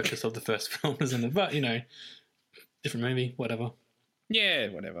like the focus of the first film, isn't it? But, different movie, whatever. Yeah,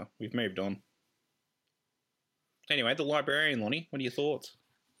 whatever. We've moved on. Anyway, The Librarian, Lonnie, what are your thoughts?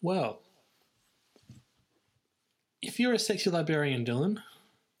 Well, if you're a sexy librarian, Dylan,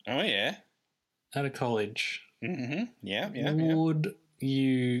 Oh, yeah. at a college, Yeah. would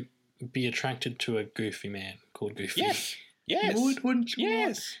you be attracted to a goofy man called Goofy? Yes. You would, wouldn't you?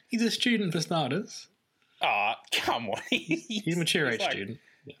 Yes. He's a student for starters. Oh, come on. He's a mature age student.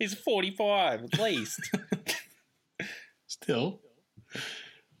 He's 45 at least. Still.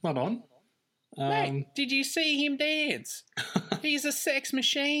 Not on. Mate, did you see him dance? He's a sex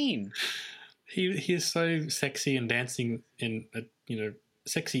machine. He is so sexy and dancing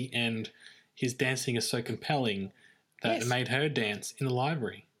sexy, and his dancing is so compelling that it made her dance in the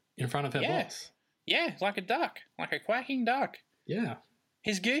library in front of her boss. Yeah, like a duck, like a quacking duck. Yeah.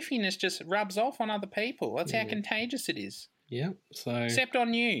 His goofiness just rubs off on other people. That's how contagious it is. Yeah. So Except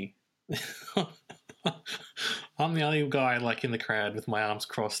on you. I'm the only guy in the crowd with my arms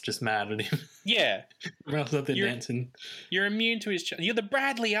crossed, just mad at him. Yeah. Everyone else up there dancing. You're immune to his... You're the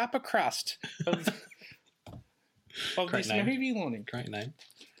Bradley Uppercrust of this movie, Lonnie. Great name.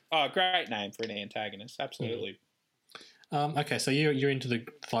 Oh, great name for an antagonist. Absolutely. Okay, so you're into the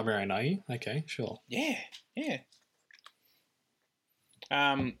librarian, are you? Okay, sure. Yeah.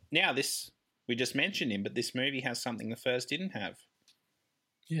 Now we just mentioned him, but this movie has something the first didn't have.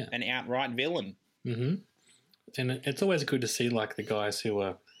 Yeah. An outright villain. Mm-hmm. And it's always good to see the guys who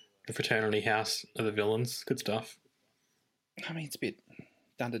are the fraternity house are the villains. Good stuff. I mean, it's a bit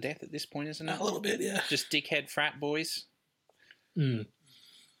done to death at this point, isn't it? A little bit, yeah. Just dickhead frat boys. Mm.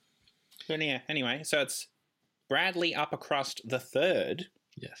 But yeah, anyway, so it's Bradley Uppercrust the Third.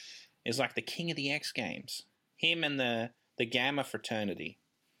 Yes. Is like the king of the X Games. Him and the Gamma fraternity.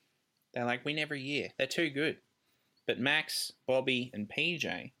 They're like, we never hear. They're too good. But Max, Bobby, and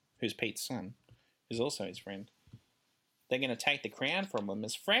PJ, who's Pete's son, who's also his friend, they're going to take the crown from him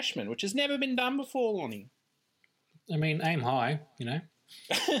as freshmen, which has never been done before, Lonnie. I mean, aim high,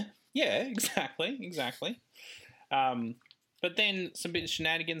 Yeah, exactly. But then some bit of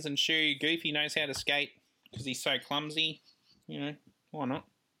shenanigans ensue. Goofy knows how to skate because he's so clumsy. Why not?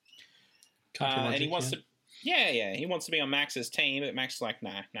 And he wants to... Yeah, he wants to be on Max's team, but Max is like,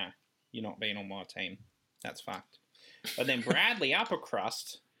 nah, you're not being on my team. That's fucked. But then Bradley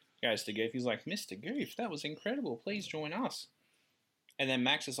Uppercrust goes to Goof. He's like, Mr. Goof, that was incredible. Please join us. And then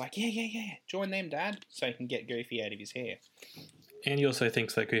Max is like, yeah, join them, Dad, so he can get Goofy out of his hair. And he also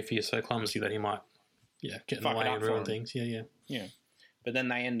thinks that Goofy is so clumsy that he might, get in the way and ruin things. Yeah. Yeah. But then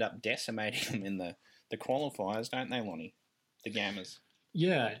they end up decimating him in the qualifiers, don't they, Lonnie? The Gammas.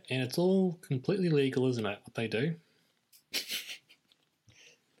 Yeah, and it's all completely legal, isn't it, what they do?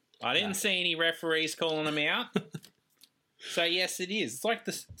 I didn't see any referees calling them out. So, yes, it is.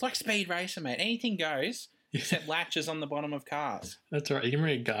 It's like Speed Racer, mate. Anything goes except latches on the bottom of cars. That's right. You can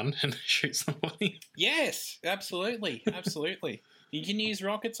bring a gun and shoot somebody. Yes, absolutely. You can use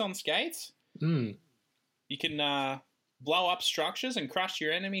rockets on skates. Mm. You can blow up structures and crush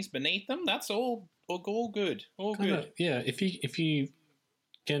your enemies beneath them. That's all good. All good. Yeah, if you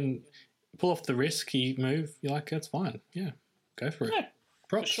can pull off the risky move, you're like, that's fine. Yeah, go for it. Yeah,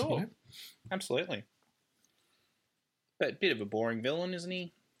 Props, for sure. you know? Absolutely. But a bit of a boring villain, isn't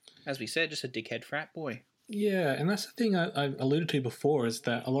he? As we said, just a dickhead frat boy. Yeah, and that's the thing I alluded to before, is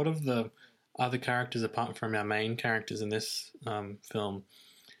that a lot of the other characters, apart from our main characters in this film,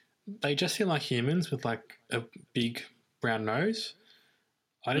 they just seem like humans with like a big brown nose.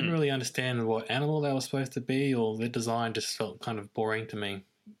 I didn't really understand what animal they were supposed to be, or their design just felt kind of boring to me.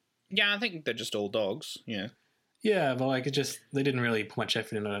 Yeah, I think they're just all dogs, yeah. Yeah, but like they didn't really put much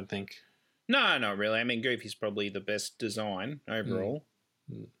effort in it, I don't think. No, not really. I mean, Goofy's probably the best design overall.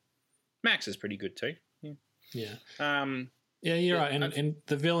 Max is pretty good too. Yeah. Yeah, you're right. And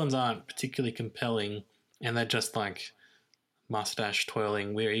the villains aren't particularly compelling, and they're just like mustache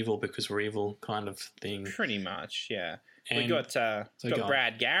twirling, we're evil because we're evil kind of thing. Pretty much, yeah. And we got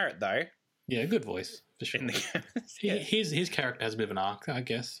Brad Garrett though. Yeah, good voice for sure. Yeah. His character has a bit of an arc, I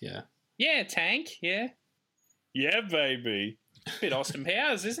guess. Yeah. Yeah, Tank. Yeah. Yeah, baby. Bit Austin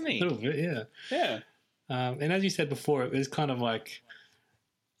Powers, isn't he? A little bit, yeah. Yeah. And as you said before, it was kind of like,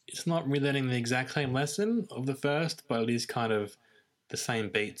 it's not relating the exact same lesson of the first, but it is kind of the same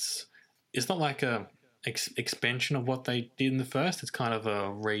beats. It's not like a expansion of what they did in the first. It's kind of a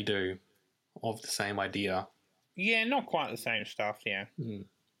redo of the same idea. Yeah, not quite the same stuff, yeah. Mm.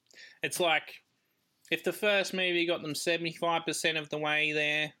 It's like if the first movie got them 75% of the way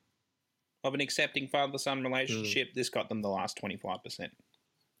there of an accepting father-son relationship, this got them the last 25%.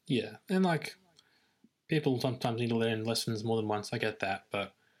 Yeah, and like people sometimes need to learn lessons more than once. I get that,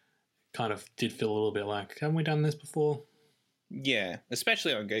 but kind of did feel a little bit like, haven't we done this before? Yeah,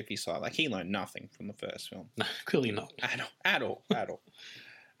 especially on Goofy's side. Like, he learned nothing from the first film. No, clearly not. At all.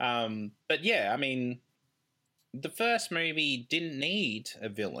 But yeah, I mean, the first movie didn't need a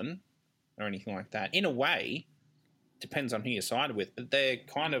villain or anything like that. In a way, depends on who you sided with, but they're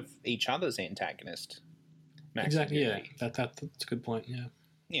kind of each other's antagonist. Max exactly, yeah. That's a good point, yeah.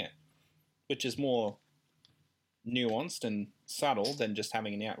 Yeah. Which is more nuanced and subtle than just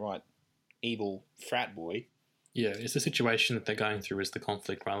having an outright evil frat boy. Yeah, it's the situation that they're going through is the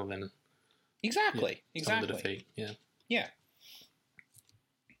conflict rather than... Exactly. The defeat, yeah. Yeah.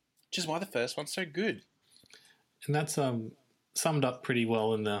 Which is why the first one's so good. And that's summed up pretty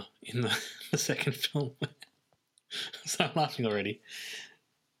well in the second film. So I'm laughing already.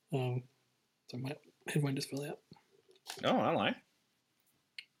 So my headphone just fell out. Oh, hello.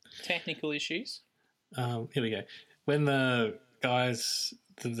 Technical issues. Here we go. When the guys,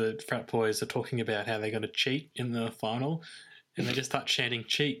 the frat boys, are talking about how they're going to cheat in the final, and they just start chanting,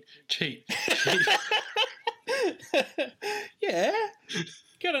 cheat, cheat, cheat. Yeah.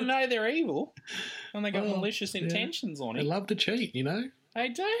 Got to know they're evil. And they got malicious intentions on it. They love to cheat, you know? They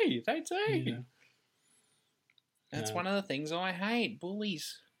do. Yeah. That's one of the things I hate.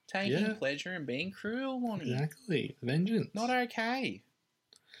 Bullies taking pleasure in being cruel, Lonnie. Exactly. Vengeance. Not okay.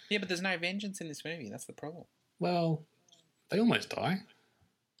 Yeah, but there's no vengeance in this movie. That's the problem. Well, they almost die.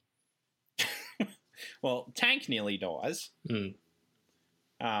 Well, Tank nearly dies. Mm.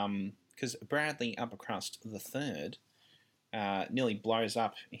 Because Bradley Uppercrust III nearly blows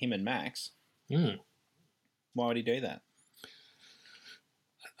up him and Max. Mm. Why would he do that?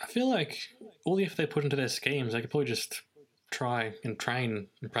 I feel like all the effort they put into their schemes, they could probably just try and train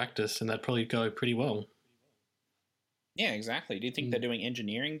and practice, and that'd probably go pretty well. Yeah, exactly. Do you think they're doing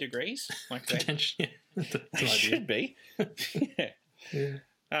engineering degrees? Like Potentially, yeah. They should be. Yeah.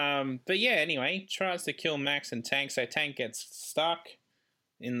 But yeah, anyway, tries to kill Max and Tank, so Tank gets stuck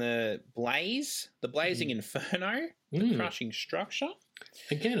in the blazing inferno, the crushing structure.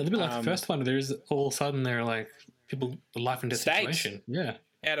 Again, a little bit like the first one, there's all of a sudden they're like people, life and death situation. Yeah.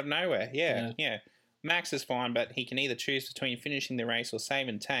 Out of nowhere, yeah. Max is fine, but he can either choose between finishing the race or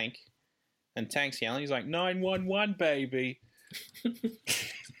saving Tank. And Tank's yelling, he's like, 911, baby.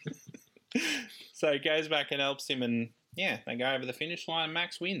 So he goes back and helps him, and yeah, they go over the finish line and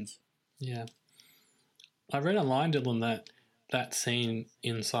Max wins. Yeah. I read online, Dylan, that scene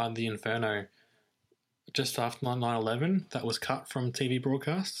inside the Inferno just after 9/11 that was cut from TV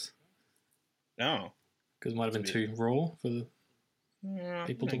broadcasts. Oh. Because it might have been too raw for the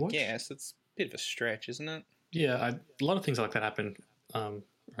people to watch. Yes, it's a bit of a stretch, isn't it? Yeah, a lot of things like that happened around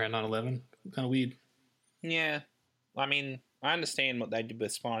 9/11. Kind of weird. Yeah. I mean, I understand what they did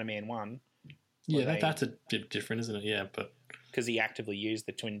with Spider-Man 1. Yeah, that's a bit different, isn't it? Yeah, but... Because he actively used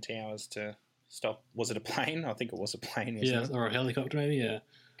the Twin Towers to stop... Was it a plane? I think it was a plane, wasn't it? Or a helicopter, maybe, yeah.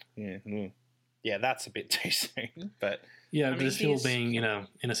 Yeah. Yeah, that's a bit too soon, but... Yeah, but it's still being in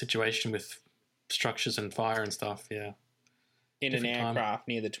a situation with structures and fire and stuff. Yeah, In an Different time. aircraft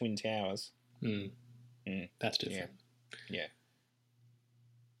near the Twin Towers. that's different. Yeah.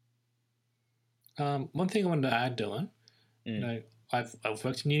 One thing I wanted to add, Dylan. You know, I've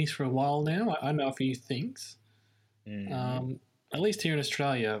worked in unis for a while now. I know a few things. At least here in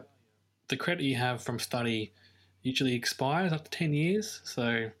Australia, the credit you have from study usually expires after 10 years.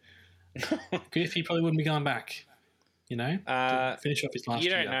 So Goofy probably wouldn't be going back, to finish off his last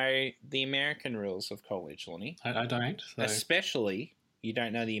year. You don't know the American rules of college, Lonnie. I don't. So Especially, you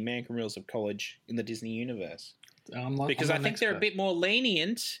don't know the American rules of college in the Disney universe. Because I think they're a bit more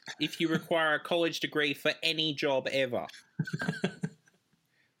lenient if you require a college degree for any job ever.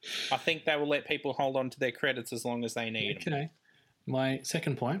 I think they will let people hold on to their credits as long as they need them. Okay. My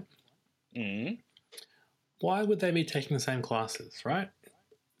second point. Why would they be taking the same classes, right?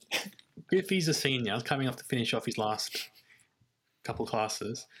 Goofy's a senior, coming off to finish off his last couple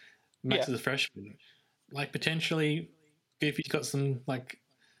classes. Max is a freshman. Like, potentially, Goofy's got some,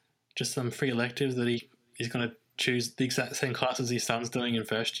 just some free electives that he's going to choose the exact same classes his son's doing in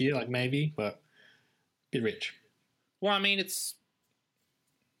first year, maybe, but a bit rich. Well, I mean, it's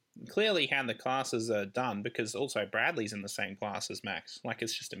clearly how the classes are done, because also Bradley's in the same class as Max.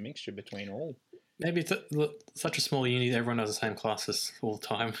 It's just a mixture between all. Maybe it's such a small uni that everyone has the same classes all the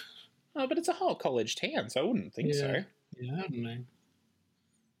time. Oh, but it's a whole college town, so I wouldn't think so. Yeah, I don't know.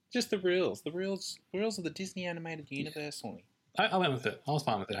 Just the rules. The rules of the Disney animated universe, Lonnie. I went with it. I was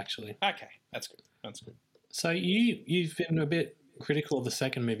fine with it, actually. Okay, that's good. That's good. So you've been a bit critical of the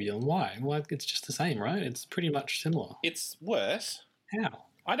second movie, and why? Well, it's just the same, right? It's pretty much similar. It's worse. How?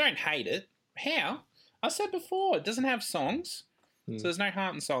 I don't hate it. How? I said before, it doesn't have songs, so there's no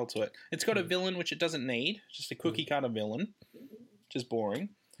heart and soul to it. It's got a villain, which it doesn't need, just a cookie-cutter villain, which is boring.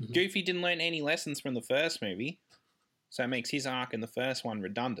 Goofy didn't learn any lessons from the first movie, so it makes his arc in the first one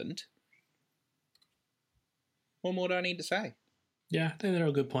redundant. What more do I need to say? Yeah, I think they're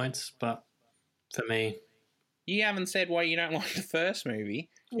all good points, but for me... You haven't said why you don't like the first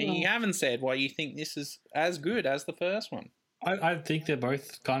movie, and you haven't said why you think this is as good as the first one. I think they're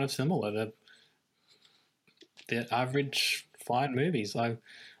both kind of similar. They're average, fine movies. I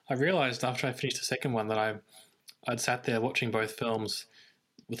realised after I finished the second one that I'd sat there watching both films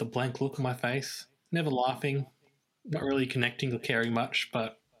with a blank look on my face, never laughing, not really connecting or caring much,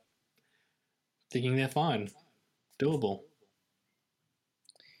 but thinking they're fine, doable.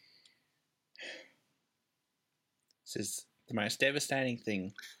 This is the most devastating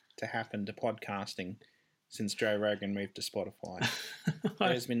thing to happen to podcasting since Joe Rogan moved to Spotify.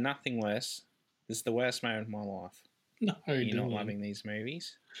 There's been nothing worse. This is the worst moment of my life. No, You're not loving these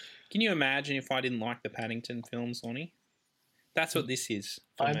movies. Can you imagine if I didn't like the Paddington films, Lonnie? That's what this is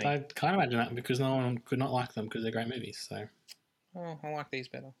for me. I can't imagine that because no one could not like them because they're great movies. So, I like these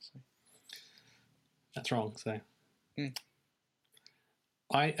better. So. That's wrong. So,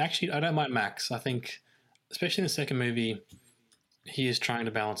 I don't mind Max. I think, especially in the second movie, he is trying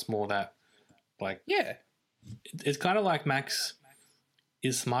to balance more that, it's kind of like Max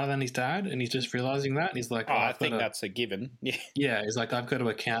is smarter than his dad, and he's just realizing that. And he's like, I think that's a given. Yeah. Yeah, he's like, I've got to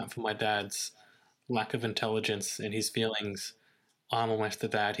account for my dad's lack of intelligence and his feelings. I'm almost the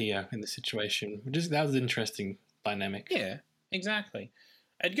dad here in the situation. That was an interesting dynamic. Yeah, exactly.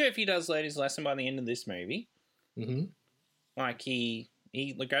 And Goofy does learn his lesson by the end of this movie. Mm-hmm.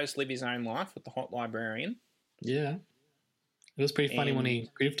 He goes to live his own life with the hot librarian. Yeah. It was pretty funny when he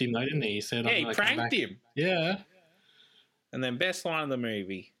goofed him, though, didn't he? He said, he pranked him. Yeah. And then best line of the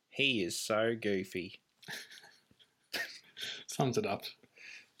movie, he is so goofy. Sums it up.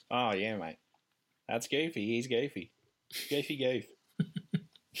 Oh, yeah, mate. That's Goofy. He's goofy. Goofy goof.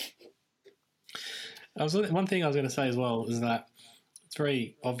 One thing I was going to say as well is that it's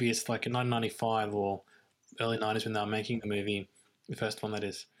very obvious, like in 1995 or early 90s when they were making the movie, the first one that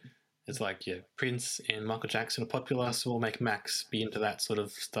is, it's like, Prince and Michael Jackson are popular, so we'll make Max be into that sort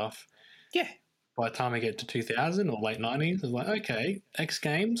of stuff. Yeah. By the time we get to 2000 or late 90s, it's like, okay, X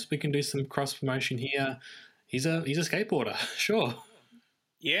Games, we can do some cross-promotion here. He's a skateboarder, sure.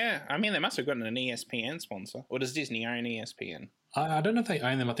 Yeah, I mean, they must have gotten an ESPN sponsor. Or does Disney own ESPN? I don't know if they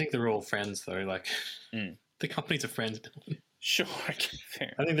own them. I think they're all friends, though. The companies are friends. Sure, okay,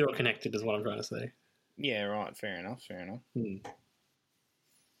 fair. I think they're all connected is what I'm trying to say. Yeah, right, fair enough.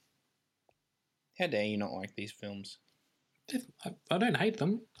 How dare you not like these films? I don't hate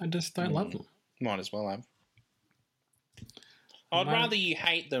them. I just don't love them. Might as well have. I'd rather you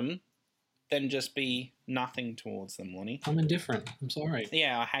hate them than just be nothing towards them, Lonnie. I'm indifferent. I'm sorry.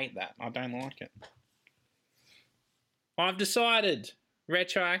 Yeah, I hate that. I don't like it. I've decided,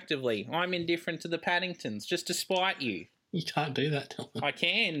 retroactively, I'm indifferent to the Paddingtons, just to spite you. You can't do that, Dylan. I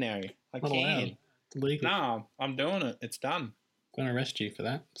can now. I Not can. allowed. It's illegal. No, I'm doing it. It's done. I'm going to arrest you for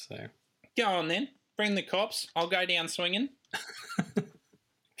that. So Go on then. Bring the cops. I'll go down swinging.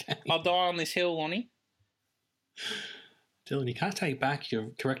 okay. I'll die on this hill, Lonnie. Dylan, you can't take back your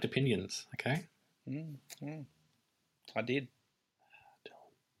correct opinions, okay? I did.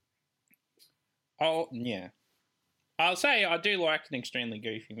 Oh, yeah. I'll say I do like an extremely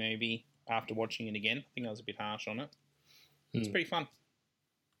goofy movie after watching it again. I think I was a bit harsh on it. It's pretty fun.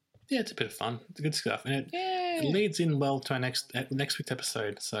 Yeah, it's a bit of fun. It's good stuff. And it leads in well to our next week's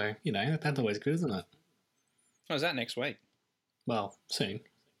episode. So, you know, that's always good, isn't it? Oh, is that next week? Well, soon.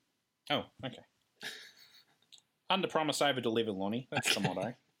 Oh, okay. Under promise, over deliver, Lonnie. That's the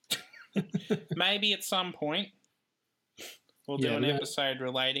motto. Maybe at some point we'll do an episode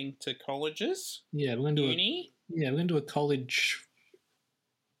relating to colleges. Yeah, we're going to do uni. we're going to do a college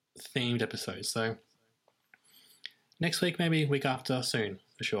themed episode. So next week, maybe week after, soon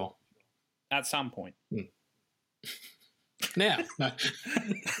for sure. At some point. Now, no.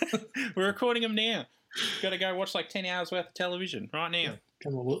 We're recording them now. Got to go watch like 10 hours worth of television right now.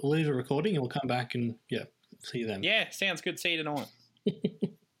 Come on, we'll leave a recording and we'll come back and see you then. Yeah, sounds good. See you tonight.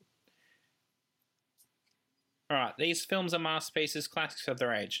 All right, these films are masterpieces, classics of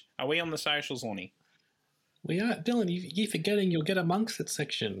their age. Are we on the socials, Lonnie? We are. Dylan, you're forgetting your Get Amongst It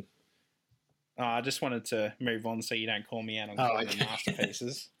section. I just wanted to move on so you don't call me out on calling them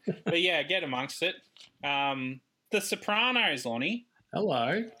masterpieces. But yeah, Get Amongst It. The Sopranos, Lonnie.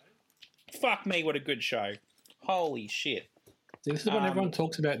 Hello. Fuck me, what a good show. Holy shit. See, this is what everyone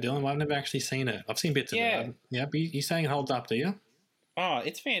talks about, Dylan. I've never actually seen it. I've seen bits of it. Yeah, but you're saying it holds up, do you? Oh,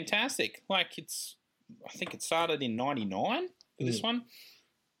 it's fantastic. Like, I think it started in 99 for this one.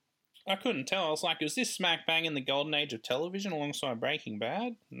 I couldn't tell. I was like, was this smack bang in the golden age of television alongside Breaking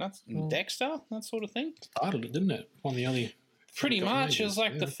Bad? And that's Dexter, that sort of thing? Started it, didn't it? One of the early... Pretty much. It was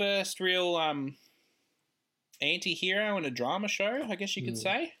like the first real anti-hero in a drama show, I guess you could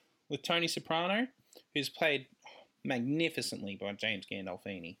say, with Tony Soprano, who's played magnificently by James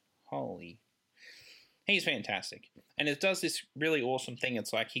Gandolfini. Holy... He's fantastic. And it does this really awesome thing.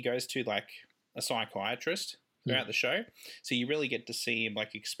 It's like he goes to like a psychiatrist throughout the show. So you really get to see him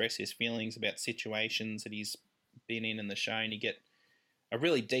like express his feelings about situations that he's been in the show, and you get a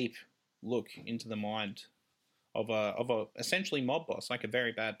really deep look into the mind of a essentially mob boss, like a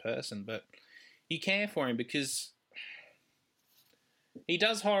very bad person, but you care for him because he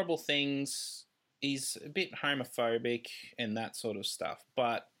does horrible things. He's a bit homophobic and that sort of stuff,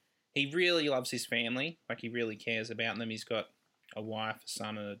 but he really loves his family. Like, he really cares about them. He's got a wife, a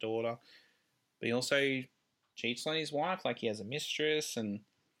son, and a daughter. But he also cheats on his wife. Like, he has a mistress. And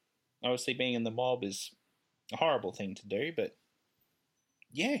obviously being in the mob is a horrible thing to do. But,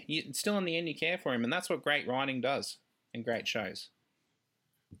 yeah, still in the end you care for him. And that's what great writing does and great shows.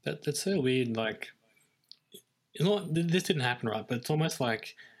 That's so weird. Like, this didn't happen, right? But it's almost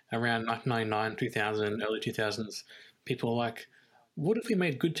like around 1999, 2000, early 2000s, people are like, what if we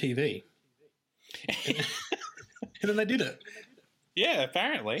made good TV? And then they did it. Yeah,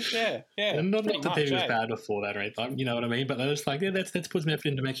 apparently. Yeah. And not that TV was bad before that or anything, you know what I mean? But they're just like, let's put some effort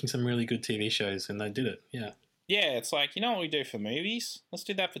into making some really good TV shows, and they did it, yeah. Yeah, it's like, you know what we do for movies? Let's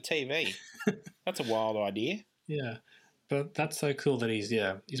do that for TV. That's a wild idea. Yeah. But that's so cool that he's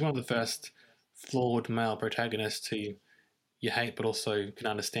one of the first flawed male protagonists who you hate but also can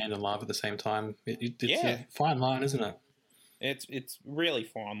understand and love at the same time. It's a fine line, isn't it? It's really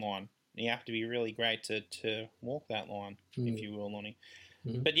fine line. You have to be really great to walk that line, if you will, Lonnie.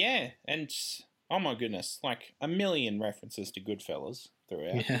 But yeah, and oh my goodness, like a million references to Goodfellas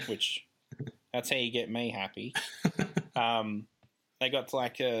throughout, which that's how you get me happy. They got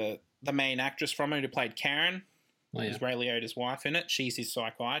like the main actress from it who played Karen, who's Ray Liotta's wife in it. She's his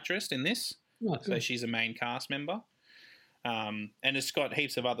psychiatrist in this, so she's a main cast member. And it's got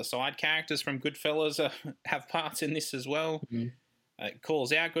heaps of other side characters from Goodfellas have parts in this as well. It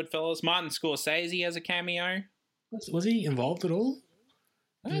calls out Goodfellas. Martin Scorsese has a cameo. Was he involved at all?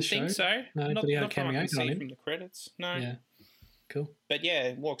 I don't think so. No, not but he had a from I cameo can see on him. from the credits. No. Yeah. Cool. But yeah,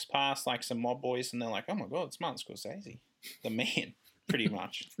 it walks past like some mob boys and they're like, oh my God, it's Martin Scorsese. The man, pretty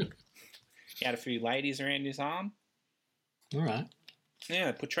much. He had a few ladies around his arm. All right. Yeah,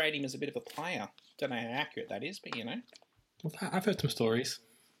 it portrayed him as a bit of a player. Don't know how accurate that is, but you know. Well, I've heard some stories.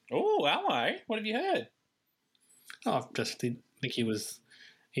 Oh, hello. What have you heard? Oh, I've just think he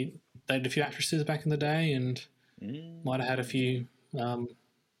dated a few actresses back in the day and might have had a few,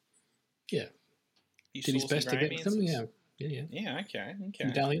 did his best to get them, yeah. Yeah, okay.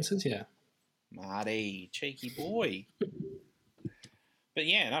 Dalliances, yeah. Marty, cheeky boy. But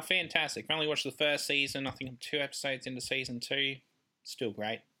yeah, no, fantastic. I've only watched the first season. I think I'm 2 episodes into season 2. Still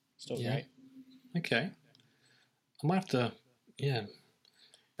great. Great. Okay. I might have to,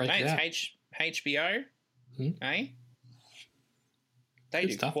 break it out. It's HBO, eh? They Good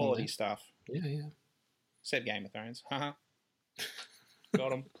do stuff on quality there. stuff. Yeah. Except Game of Thrones. Haha.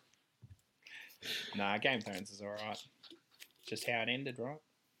 Got him. Nah, Game of Thrones is alright. Just how it ended, right?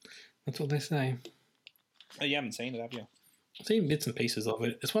 That's what they say. Oh, you haven't seen it, have you? I've seen bits and pieces of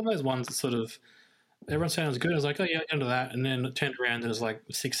it. It's one of those ones that sort of, everyone sounds good. I was like, oh, yeah, into that. And then it turned around and it was like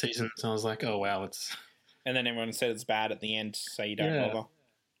 6 seasons. And I was like, oh, wow, it's... And then everyone said it's bad at the end, so you don't bother.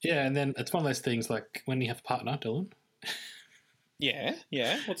 Yeah, and then it's one of those things like when you have a partner, Dylan. Yeah.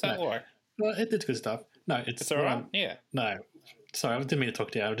 What's that like? Well, it's good stuff. No, It's alright, yeah. No. Sorry, I didn't mean to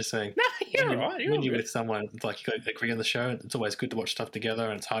talk to you. I was just saying. No, you're when right. When you're with someone, it's like you got to agree on the show. It's always good to watch stuff together,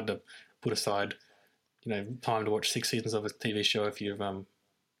 and it's hard to put aside, time to watch 6 seasons of a TV show if you've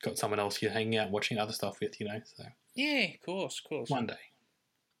got someone else you're hanging out watching other stuff with, So Yeah, of course. one day.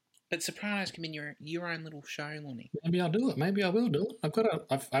 But Sopranos can be your own little show, Lonnie. Maybe I'll do it. Maybe I will do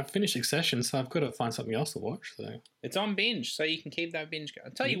it. I've finished Succession, so I've got to find something else to watch. So It's on binge, so you can keep that binge going.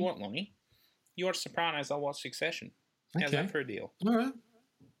 I'll tell you what, Lonnie. You watch Sopranos, I'll watch Succession. How's Okay. that for a deal? all right.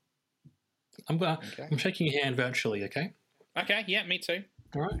 I'm shaking your hand virtually. Okay. Okay, yeah, me too.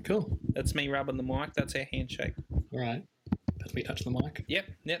 All right. Cool. That's me rubbing the mic. That's our handshake. All right. That's me touching the mic. Yep,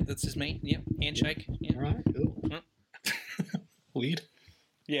 that's just me. Yep, handshake. Yep. All right. Cool. Weird.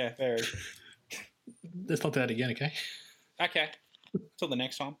 Yeah, very. Let's not do that again. Okay. Okay, till the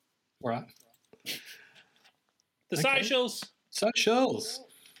next time. All right. The Okay. socials. Socials.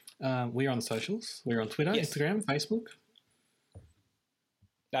 We're on the socials. We're on Twitter, Yes. Instagram, Facebook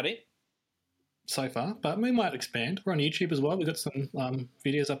That it? so far, but we might expand. We're on YouTube as well. We've got some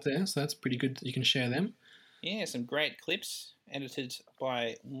videos up there, so that's pretty good that you can share them. Yeah, some great clips edited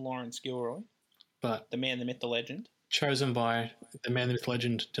by Lawrence Gilroy, But the man, the myth, the legend. chosen by the man, the myth,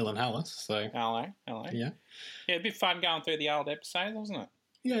 legend, Dylan Hallis. So, Hello. yeah. Yeah, a bit fun going through the old episodes, wasn't it?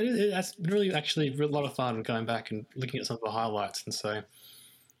 Yeah, that's really actually a lot of fun going back and looking at some of the highlights. And so,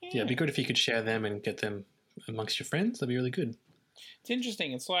 yeah, it'd be good if you could share them and get them amongst your friends. That'd be really good. It's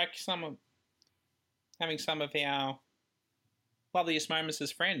interesting. It's like having some of our loveliest moments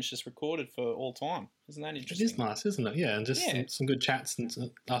as friends just recorded for all time. Isn't that It interesting? is nice, isn't it? Yeah, and just some good chats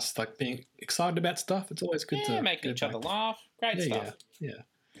and us like being excited about stuff. It's always good to making get each other back. laugh. Great stuff.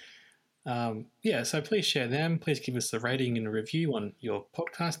 Yeah. So please share them. Please give us a rating and a review on your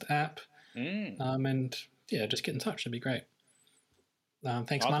podcast app. And just get in touch. That'd be great.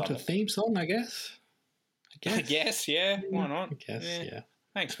 Thanks, I'd Mark, love for the it. theme song, I guess. I guess, yeah. Why not? I guess, yeah.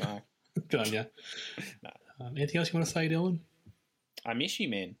 Thanks, Mark. Good on you. Anything else you want to say, Dylan? I miss you,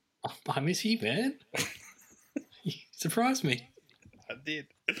 man. I miss you, man. You surprised me. I did.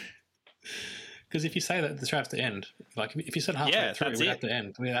 Because if you say that, the show has to end. Like, if you said halfway through, that's we it. have to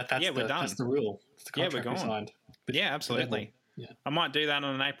end. I mean, that's Yeah, we're done. That's the rule. It's the Yeah, we're contract we gone. signed. But Yeah, absolutely. Yeah. I might do that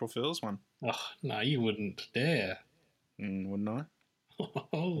on an April Fool's one. Oh, no, you wouldn't dare. Wouldn't I? Oh,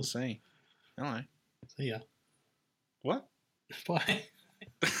 We'll see. Hello. see ya. What? Bye.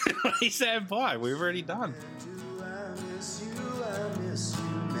 He said bye. We've already done. I miss you, man.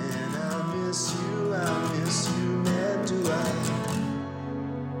 I miss you, man. Do I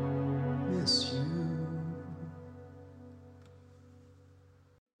miss you?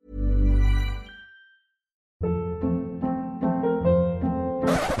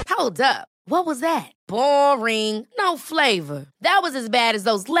 Hold up. What was that? Boring. No flavor. That was as bad as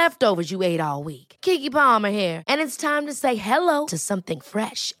those leftovers you ate all week. Keke Palmer here. And it's time to say hello to something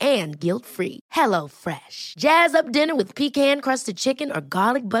fresh and guilt-free. Hello Fresh. Jazz up dinner with pecan-crusted chicken or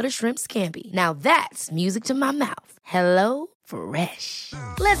garlic butter shrimp scampi. Now that's music to my mouth. Hello Fresh.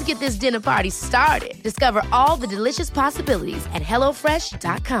 Let's get this dinner party started. Discover all the delicious possibilities at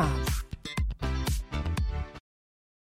HelloFresh.com.